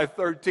Nehemiah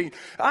 13.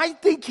 I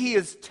think he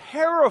is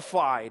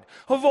terrified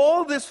of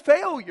all this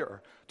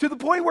failure to the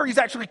point where he's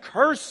actually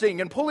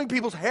cursing and pulling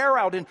people's hair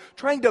out and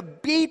trying to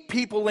beat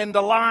people into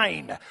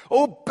line.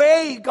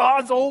 Obey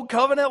God's old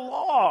covenant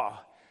law.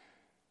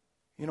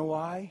 You know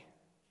why?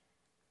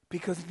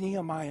 Because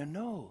Nehemiah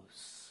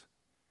knows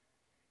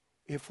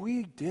if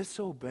we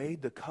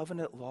disobeyed the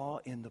covenant law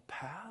in the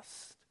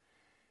past,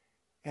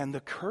 and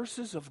the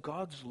curses of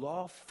God's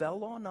law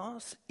fell on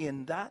us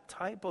in that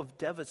type of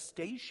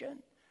devastation,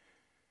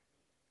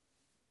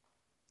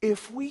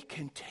 if we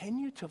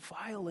continue to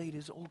violate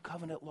his old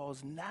covenant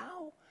laws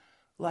now,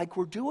 like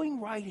we're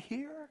doing right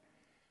here,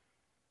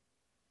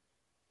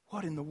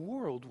 what in the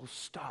world will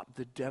stop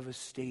the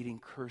devastating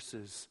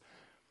curses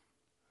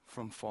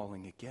from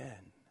falling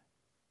again?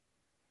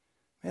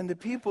 And the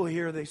people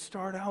here, they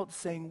start out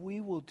saying, we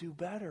will do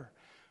better,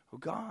 oh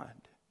God.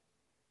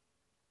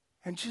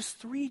 And just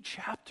 3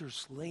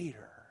 chapters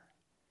later,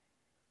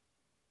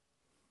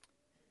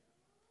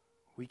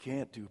 we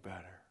can't do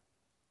better.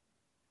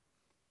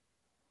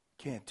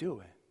 Can't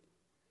do it.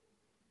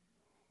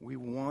 We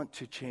want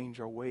to change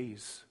our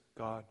ways,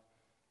 God.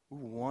 We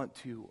want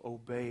to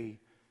obey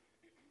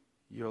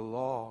your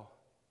law.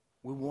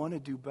 We want to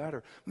do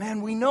better.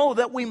 Man, we know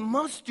that we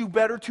must do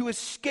better to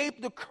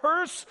escape the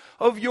curse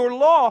of your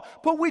law,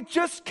 but we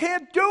just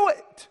can't do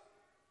it.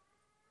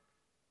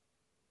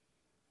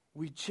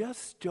 We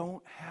just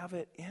don't have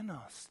it in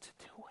us to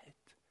do it.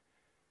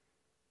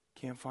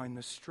 Can't find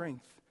the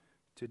strength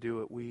to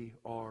do it. We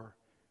are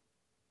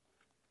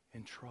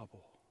in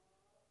trouble.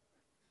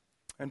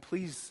 And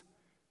please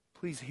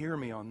hear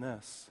me on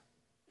this.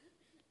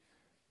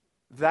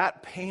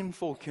 That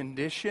painful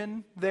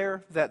condition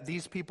there that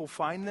these people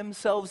find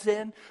themselves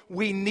in,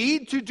 we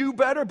need to do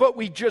better, but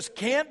we just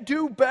can't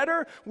do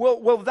better.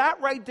 Well, that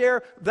right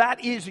there,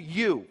 that is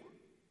you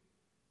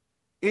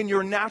in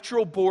your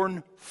natural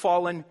born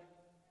fallen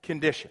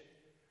condition.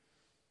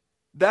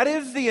 That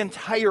is the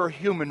entire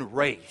human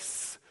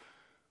race.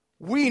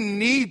 We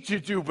need to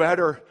do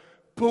better,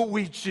 but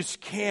we just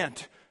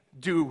can't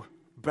do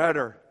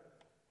better.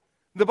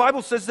 The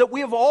Bible says that we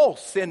have all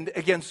sinned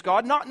against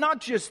God, not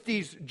just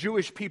these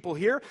Jewish people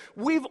here.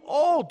 We've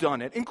all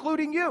done it,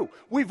 including you.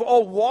 We've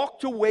all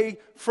walked away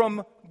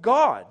from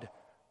God,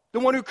 the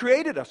one who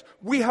created us.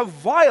 We have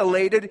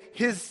violated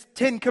his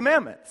 10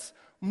 commandments.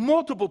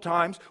 Multiple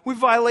times, we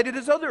violated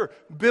his other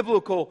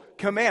biblical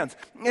commands.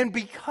 And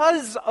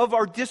because of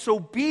our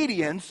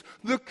disobedience,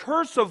 the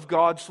curse of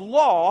God's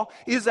law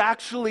is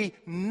actually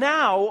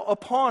now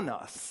upon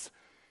us.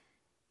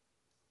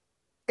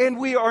 And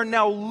we are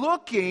now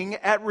looking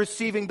at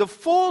receiving the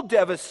full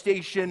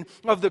devastation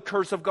of the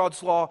curse of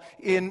God's law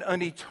in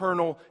an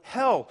eternal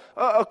hell.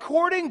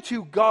 According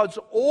to God's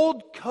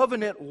old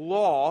covenant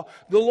law,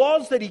 the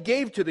laws that he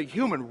gave to the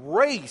human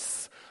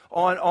race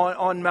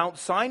on Mount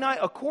Sinai,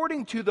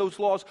 according to those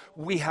laws,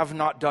 we have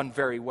not done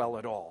very well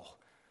at all.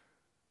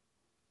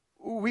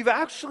 We've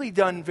actually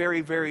done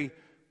very, very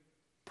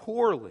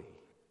poorly.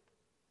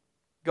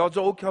 God's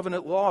old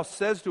covenant law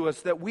says to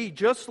us that we,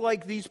 just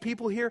like these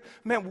people here,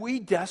 man, we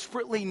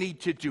desperately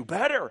need to do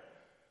better.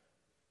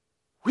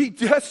 We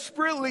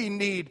desperately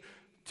need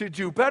to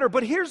do better.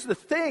 But here's the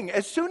thing.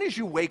 As soon as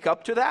you wake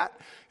up to that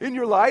in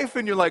your life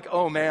and you're like,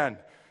 oh man,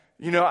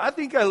 I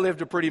think I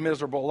lived a pretty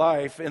miserable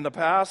life in the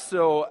past,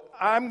 so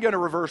I'm going to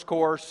reverse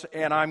course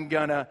and I'm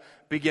going to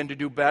begin to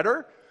do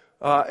better.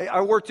 I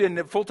worked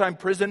in full-time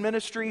prison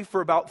ministry for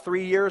about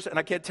 3 years, and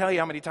I can't tell you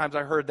how many times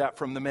I heard that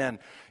from the men.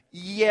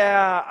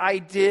 Yeah, I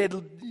did.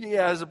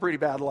 Yeah, it was a pretty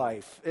bad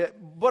life.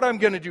 But I'm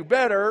going to do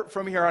better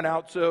from here on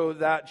out, so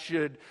that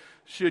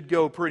should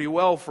go pretty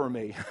well for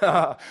me.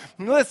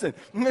 Listen,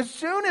 as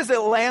soon as it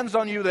lands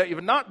on you that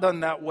you've not done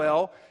that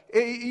well,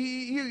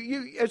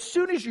 as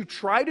soon as you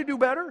try to do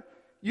better,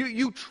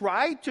 you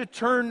try to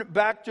turn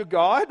back to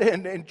God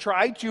and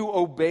try to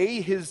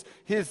obey His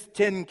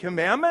 10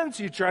 commandments.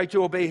 You try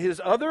to obey His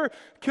other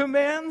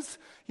commands.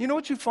 You know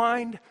what you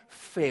find?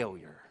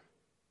 Failure.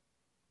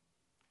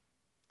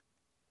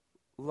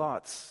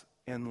 Lots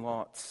and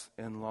lots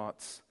and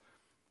lots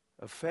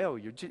of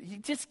failure. You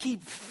just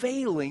keep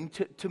failing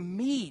to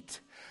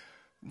meet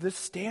the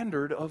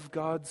standard of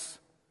God's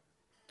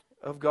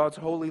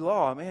holy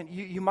law. Man,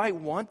 you might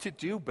want to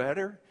do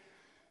better.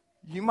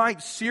 You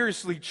might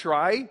seriously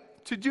try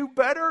to do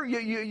better.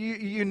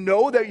 You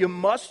know that you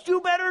must do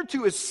better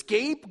to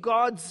escape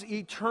God's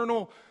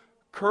eternal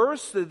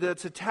curse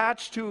that's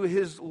attached to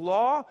His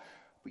law,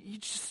 but you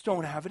just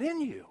don't have it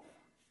in you.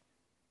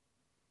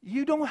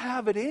 You don't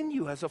have it in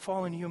you as a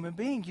fallen human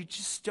being. You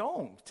just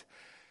don't.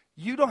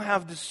 You don't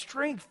have the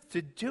strength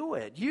to do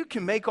it. You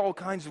can make all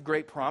kinds of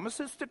great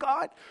promises to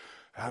God.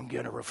 I'm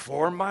going to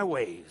reform my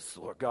ways,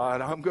 Lord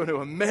God. I'm going to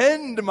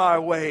amend my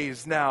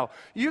ways now.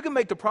 You can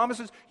make the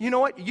promises. You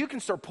know what? You can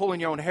start pulling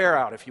your own hair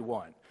out if you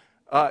want.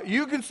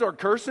 You can start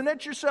cursing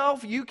at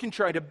yourself. You can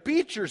try to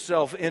beat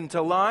yourself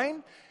into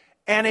line,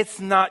 and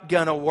it's not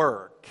going to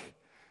work.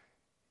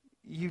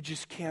 You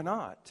just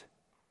cannot.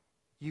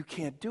 You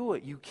can't do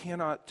it. You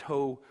cannot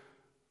toe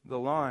the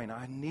line.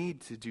 I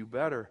need to do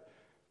better,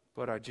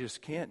 but I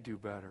just can't do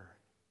better.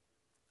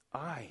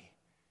 I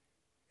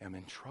am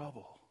in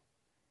trouble.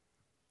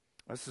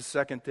 That's the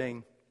second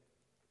thing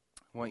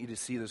I want you to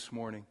see this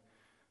morning.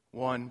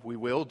 One, we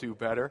will do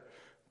better.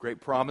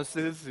 Great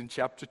promises in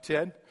chapter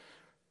 10.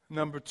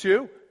 Number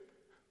two,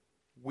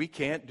 we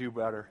can't do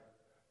better.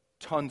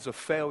 Tons of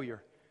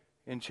failure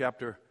in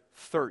chapter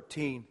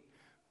 13.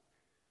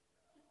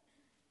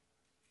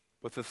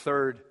 But the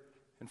third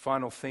and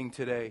final thing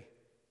today,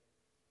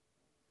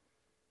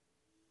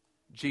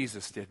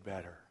 Jesus did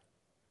better.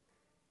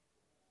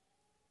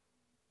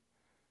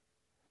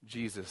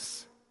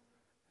 Jesus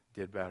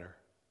did better.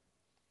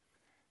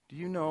 Do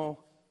you know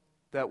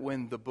that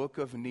when the book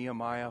of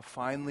Nehemiah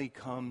finally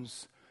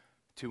comes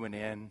to an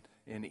end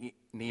in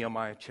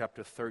Nehemiah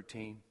chapter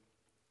 13,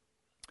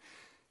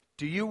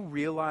 do you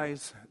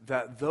realize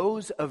that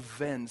those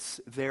events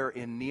there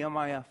in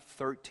Nehemiah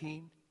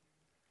 13,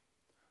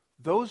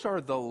 those are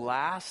the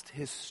last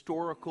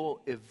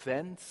historical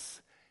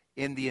events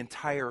in the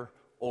entire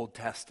Old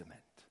Testament?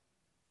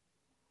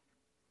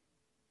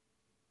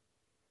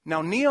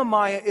 Now,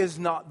 Nehemiah is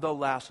not the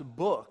last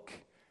book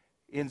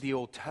in the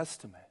Old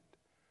Testament,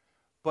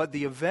 but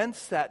the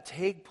events that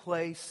take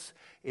place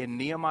in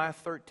Nehemiah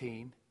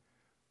 13,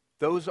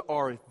 those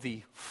are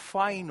the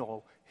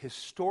final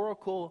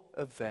historical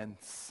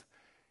events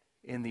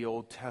in the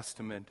Old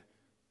Testament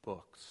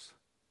books.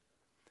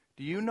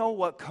 Do you know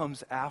what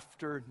comes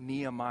after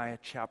Nehemiah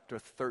chapter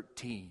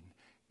 13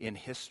 in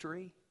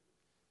history,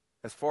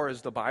 as far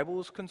as the Bible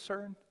is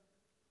concerned?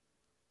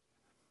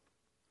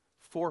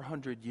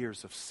 400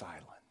 years of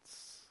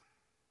silence.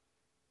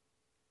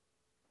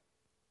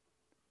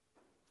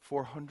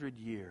 400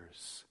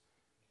 years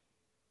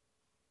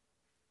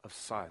of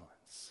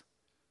silence.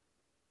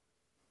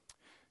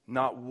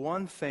 Not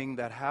one thing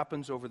that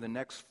happens over the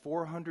next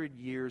 400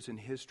 years in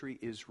history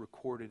is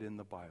recorded in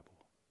the Bible.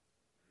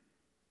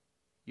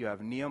 You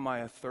have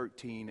Nehemiah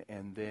 13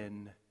 and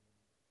then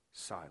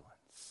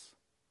silence.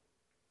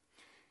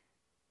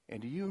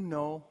 And do you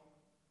know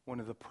one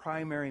of the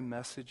primary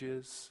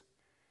messages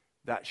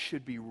that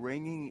should be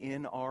ringing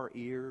in our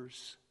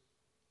ears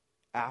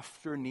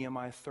after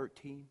Nehemiah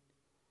 13?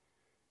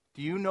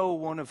 Do you know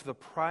one of the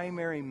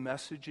primary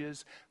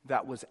messages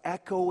that was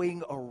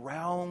echoing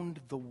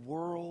around the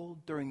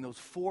world during those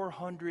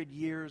 400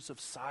 years of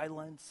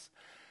silence?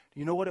 Do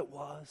you know what it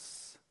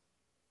was?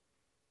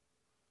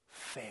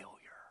 Failure.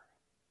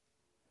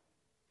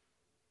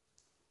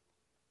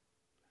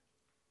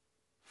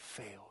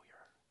 Failure.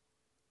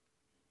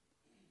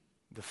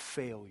 The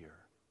failure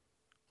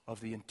of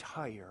the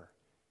entire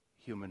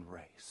human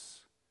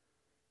race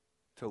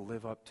to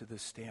live up to the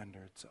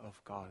standards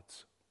of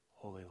God's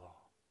holy law.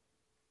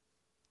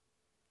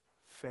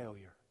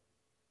 Failure.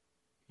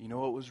 You know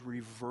what was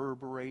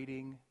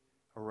reverberating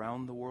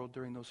around the world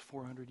during those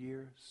 400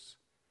 years?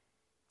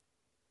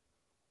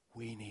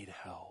 We need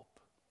help.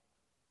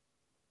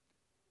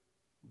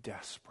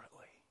 Desperately.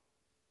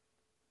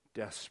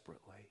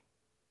 Desperately.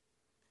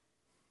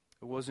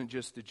 It wasn't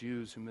just the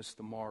Jews who missed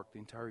the mark. The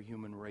entire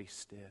human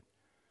race did.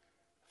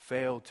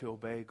 Failed to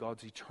obey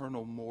God's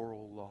eternal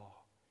moral law.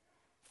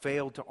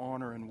 Failed to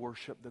honor and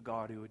worship the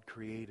God who had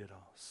created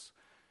us.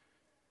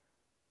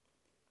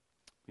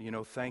 You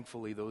know,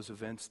 thankfully, those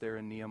events there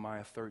in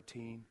Nehemiah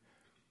 13,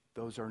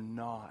 those are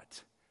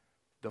not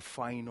the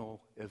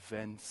final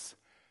events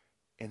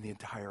in the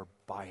entire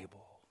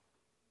Bible.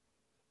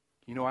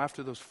 You know,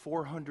 after those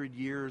 400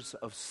 years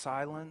of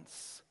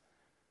silence,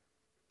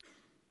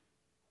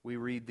 we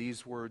read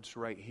these words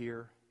right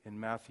here in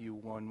Matthew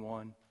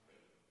 1:1.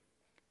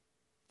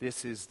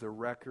 This is the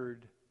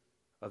record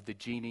of the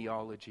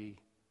genealogy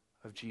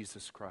of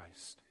Jesus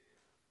Christ,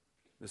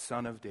 the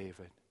son of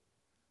David,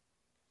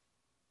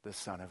 the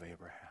son of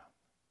Abraham.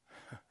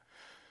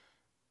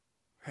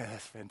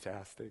 That's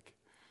fantastic.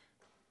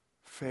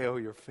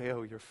 Failure,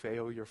 failure,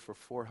 failure for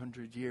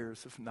 400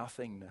 years of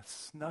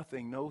nothingness.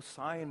 Nothing, no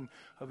sign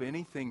of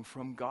anything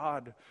from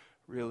God,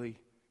 really.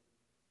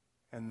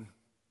 And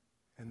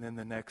then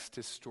the next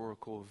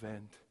historical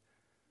event,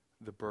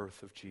 the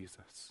birth of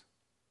Jesus.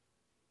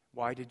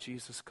 Why did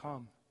Jesus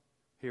come?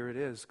 Here it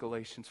is,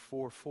 Galatians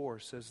 4:4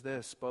 says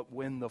this, "But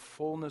when the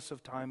fullness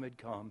of time had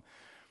come,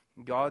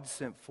 God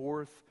sent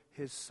forth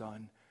his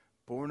Son,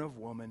 born of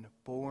woman,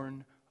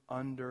 born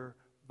under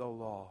the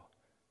law,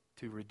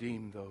 to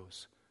redeem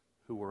those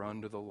who were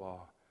under the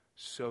law,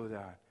 so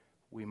that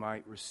we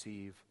might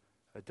receive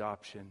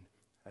adoption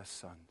as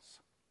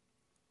sons."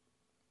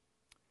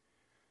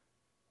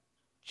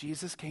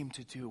 Jesus came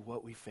to do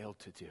what we failed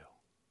to do.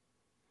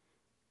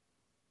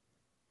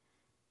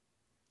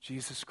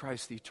 Jesus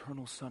Christ, the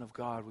eternal Son of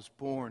God, was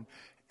born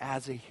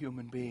as a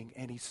human being,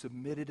 and he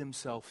submitted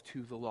himself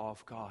to the law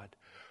of God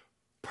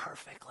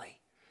perfectly.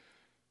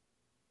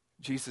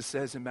 Jesus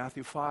says in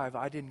Matthew 5,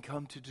 I didn't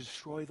come to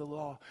destroy the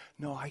law.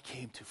 No, I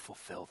came to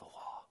fulfill the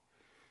law.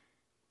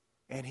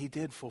 And he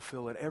did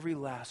fulfill it. Every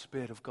last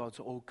bit of God's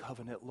old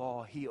covenant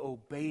law, he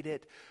obeyed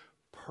it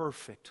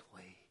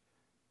perfectly.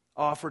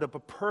 Offered up a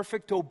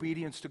perfect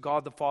obedience to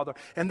God the Father.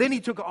 And then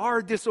he took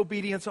our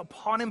disobedience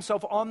upon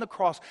himself on the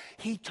cross.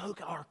 He took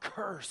our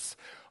curse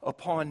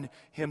upon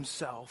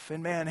himself.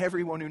 And man,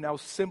 everyone who now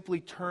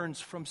simply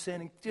turns from sin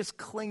and just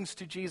clings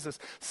to Jesus,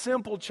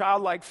 simple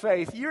childlike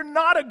faith, you're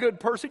not a good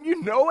person.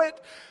 You know it.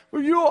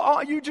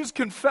 You just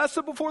confess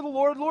it before the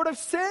Lord. Lord, I've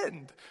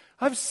sinned.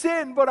 I've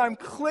sinned, but I'm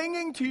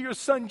clinging to your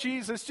Son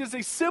Jesus. Just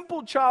a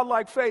simple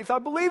childlike faith. I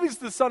believe he's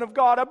the Son of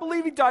God. I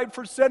believe he died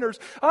for sinners.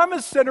 I'm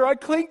a sinner. I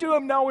cling to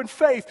him now in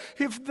faith.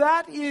 If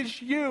that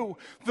is you,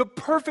 the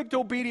perfect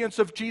obedience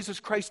of Jesus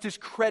Christ is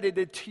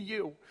credited to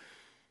you.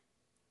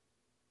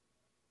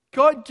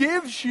 God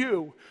gives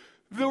you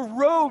the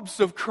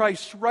robes of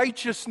Christ's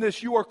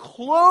righteousness. You are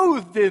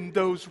clothed in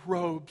those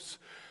robes.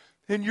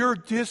 And your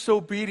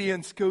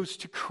disobedience goes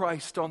to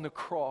Christ on the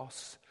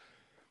cross.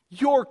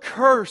 Your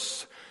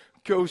curse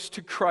goes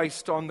to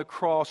Christ on the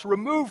cross,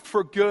 removed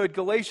for good.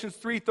 Galatians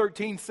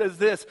 3:13 says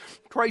this,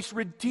 Christ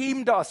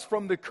redeemed us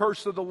from the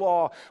curse of the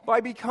law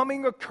by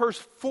becoming a curse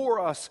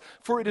for us,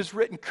 for it is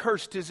written,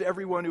 cursed is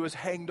everyone who is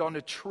hanged on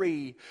a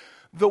tree.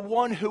 The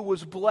one who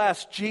was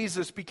blessed,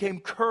 Jesus, became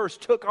cursed,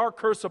 took our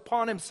curse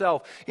upon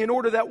himself in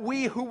order that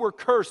we who were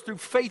cursed through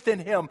faith in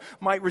him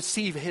might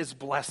receive his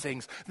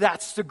blessings.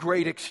 That's the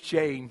great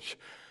exchange.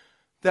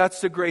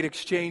 That's the great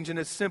exchange, and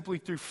it's simply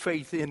through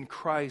faith in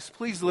Christ.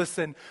 Please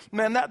listen,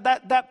 man,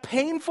 that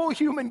painful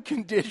human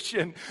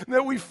condition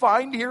that we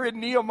find here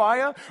in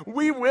Nehemiah,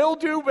 we will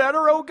do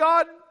better, oh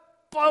God,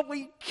 but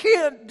we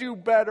can't do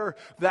better.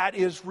 That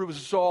is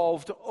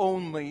resolved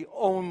only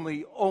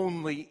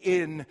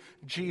in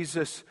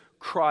Jesus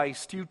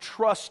Christ. You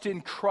trust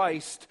in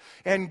Christ,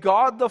 and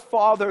God the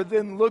Father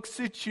then looks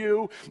at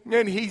you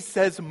and he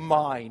says,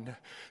 mine.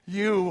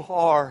 You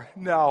are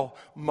now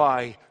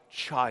my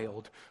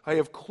child. I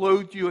have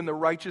clothed you in the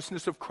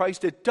righteousness of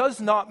Christ. It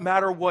does not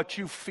matter what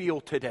you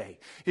feel today.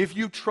 If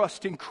you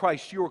trust in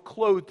Christ, you are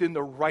clothed in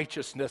the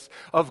righteousness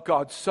of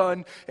God's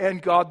Son, and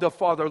God the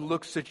Father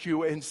looks at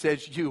you and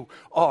says, you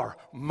are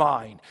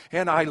mine.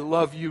 And I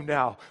love you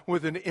now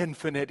with an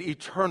infinite,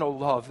 eternal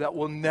love that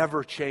will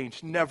never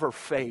change, never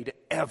fade,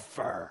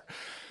 ever,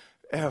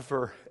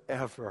 ever,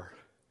 ever.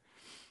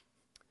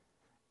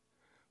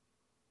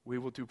 We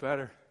will do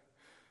better.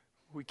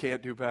 We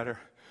can't do better.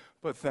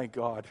 But thank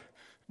God,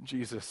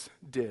 Jesus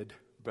did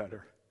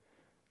better.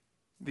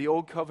 The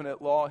old covenant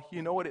law,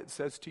 you know what it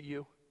says to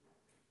you?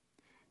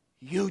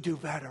 You do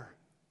better.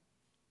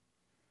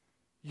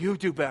 You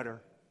do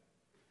better.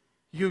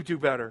 You do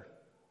better.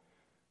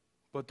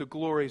 But the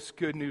glorious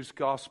good news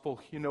gospel,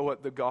 you know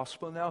what the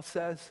gospel now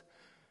says?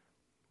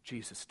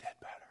 Jesus did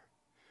better.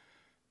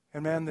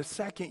 And man, the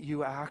second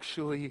you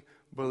actually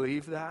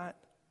believe that,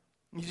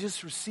 you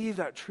just receive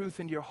that truth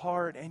in your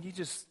heart and you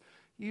just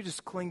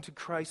cling to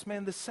Christ.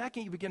 Man, the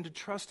second you begin to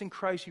trust in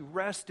Christ, you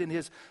rest in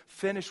his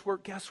finished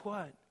work, guess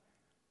what?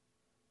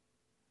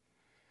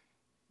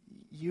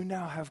 You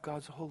now have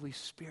God's Holy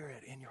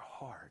Spirit in your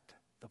heart,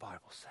 the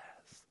Bible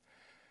says.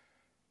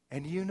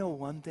 And you know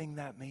one thing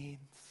that means?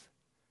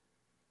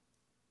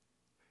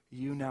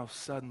 You now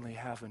suddenly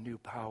have a new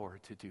power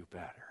to do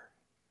better.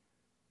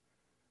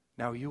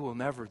 Now, you will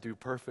never do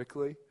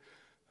perfectly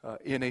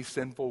in a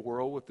sinful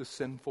world with a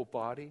sinful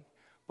body.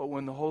 But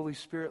when the Holy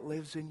Spirit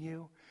lives in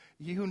you,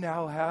 you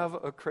now have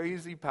a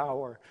crazy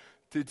power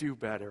to do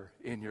better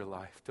in your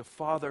life,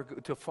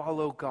 to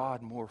follow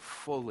God more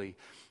fully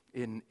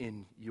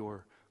in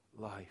your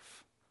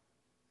life.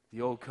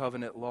 The old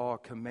covenant law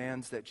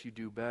commands that you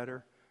do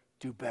better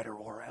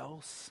or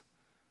else.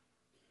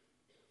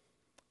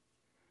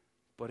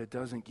 But it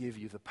doesn't give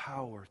you the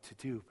power to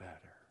do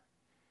better.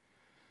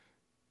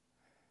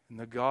 And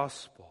the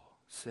gospel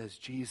says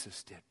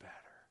Jesus did better.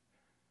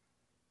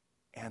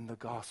 And the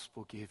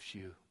gospel gives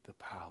you the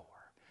power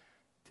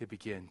to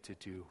begin to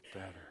do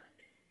better.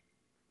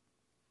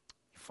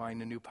 You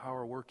find a new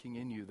power working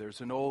in you.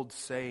 There's an old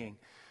saying.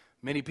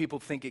 Many people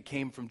think it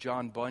came from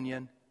John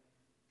Bunyan.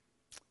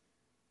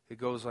 It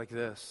goes like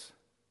this.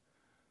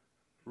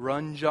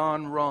 Run,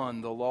 John,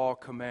 run, the law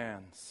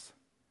commands,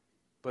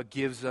 but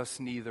gives us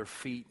neither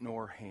feet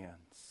nor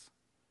hands.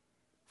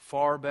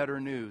 Far better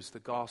news the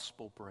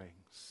gospel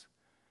brings.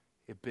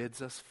 It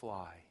bids us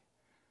fly,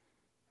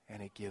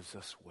 and it gives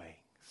us wings.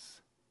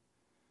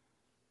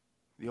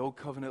 The old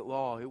covenant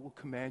law, it will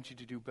command you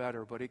to do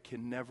better, but it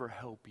can never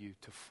help you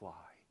to fly.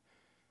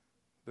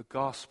 The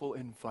gospel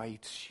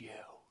invites you,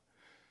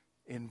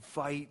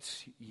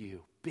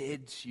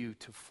 bids you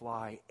to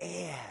fly,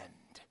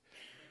 and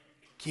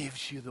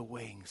gives you the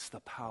wings, the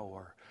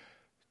power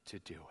to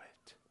do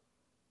it.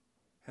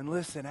 And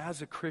listen,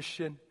 as a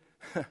Christian,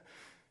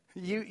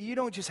 you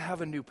don't just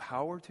have a new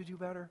power to do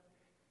better.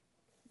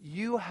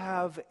 you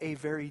have a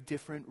very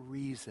different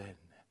reason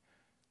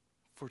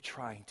for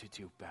trying to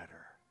do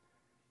better.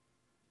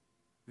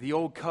 The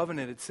old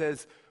covenant, it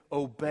says,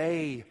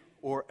 obey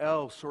or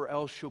else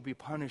you'll be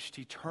punished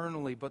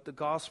eternally. But the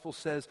gospel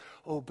says,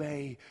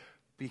 obey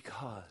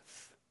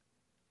because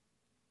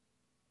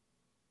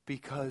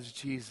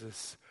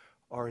Jesus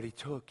already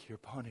took your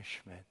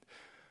punishment.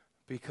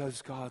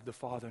 Because God the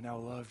Father now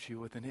loves you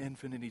with an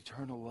infinite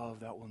eternal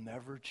love that will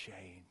never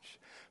change.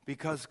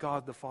 Because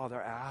God the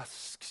Father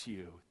asks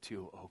you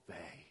to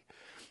obey.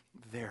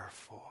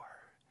 Therefore,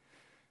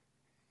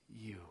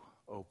 you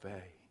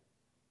obey.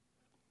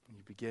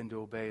 You begin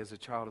to obey as a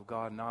child of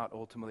God, not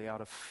ultimately out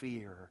of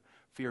fear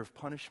of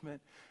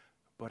punishment,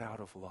 but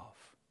out of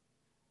love.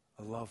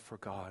 A love for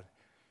God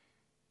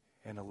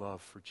and a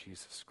love for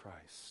Jesus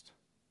Christ.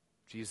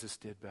 Jesus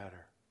did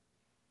better.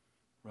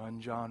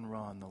 Run, John,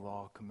 run, the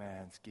law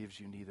commands, gives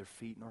you neither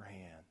feet nor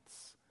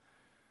hands.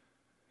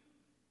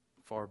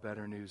 Far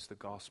better news the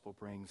gospel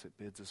brings. It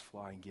bids us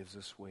fly and gives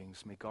us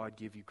wings. May God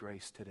give you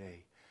grace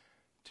today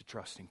to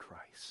trust in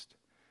Christ.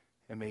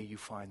 And may you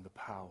find the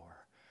power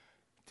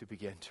to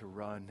begin to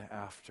run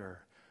after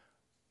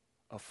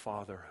a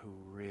Father who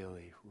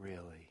really,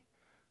 really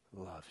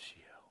loves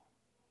you.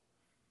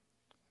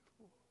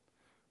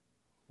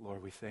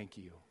 Lord, we thank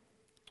you.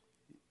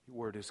 Your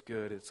word is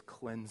good. It's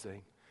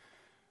cleansing.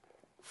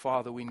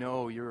 Father, we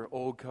know your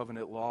old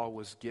covenant law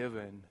was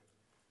given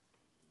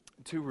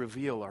to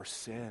reveal our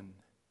sin.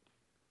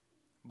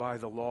 By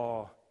the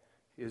law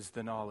is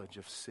the knowledge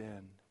of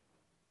sin.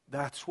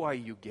 That's why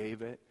you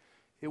gave it.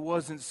 It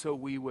wasn't so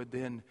we would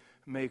then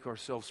make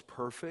ourselves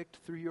perfect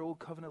through your old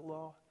covenant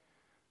law.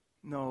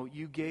 No,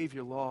 you gave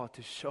your law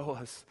to show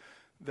us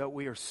that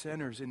we are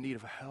sinners in need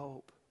of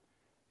help.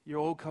 Your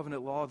old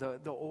covenant law, the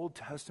Old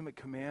Testament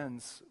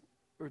commands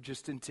are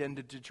just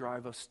intended to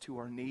drive us to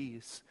our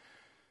knees.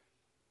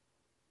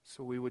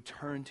 So we would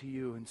turn to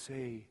you and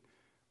say,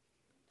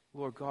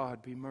 Lord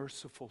God, be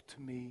merciful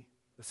to me,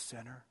 the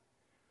sinner.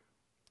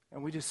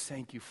 And we just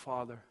thank you,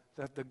 Father,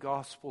 that the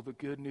gospel, the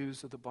good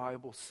news of the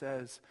Bible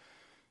says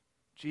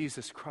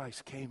Jesus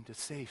Christ came to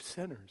save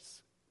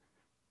sinners.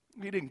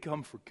 He didn't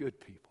come for good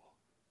people.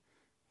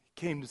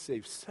 He came to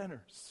save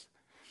sinners.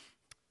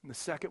 And the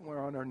second,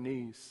 we're on our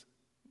knees,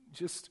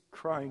 just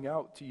crying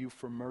out to you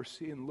for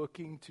mercy and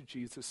looking to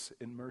Jesus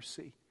in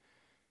mercy.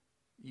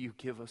 You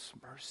give us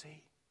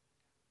mercy.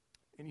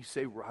 And you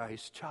say,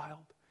 rise,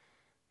 child.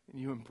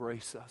 And you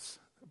embrace us.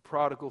 A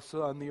prodigal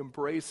son, the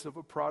embrace of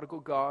a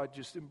prodigal God,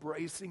 just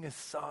embracing his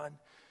son,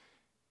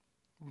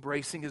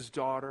 embracing his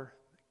daughter,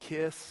 the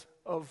kiss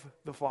of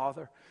the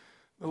Father,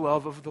 the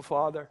love of the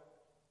Father.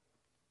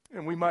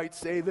 And we might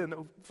say then,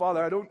 oh,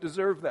 Father, I don't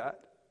deserve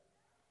that.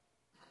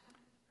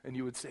 And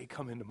you would say,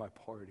 come into my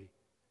party.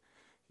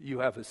 You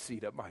have a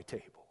seat at my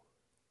table.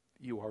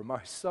 You are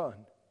my son.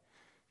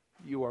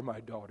 You are my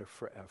daughter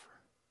forever.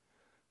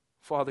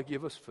 Father,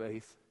 give us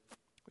faith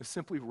to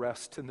simply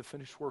rest in the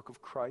finished work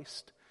of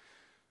Christ.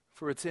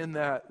 For it's in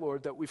that,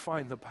 Lord, that we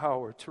find the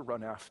power to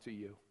run after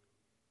you.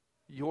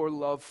 Your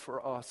love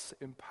for us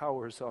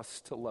empowers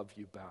us to love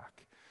you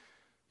back.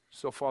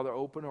 So, Father,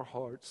 open our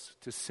hearts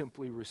to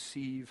simply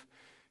receive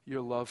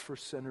your love for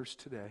sinners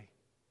today.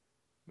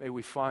 May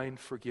we find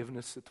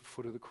forgiveness at the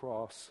foot of the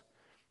cross.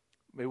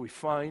 May we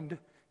find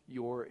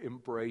your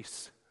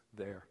embrace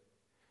there.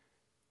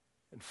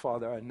 And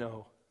Father, I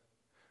know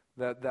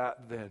that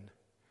then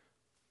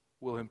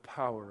will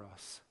empower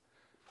us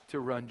to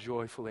run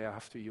joyfully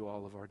after you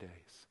all of our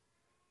days.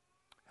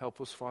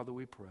 Help us, Father,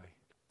 we pray.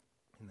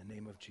 In the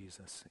name of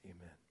Jesus,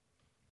 amen.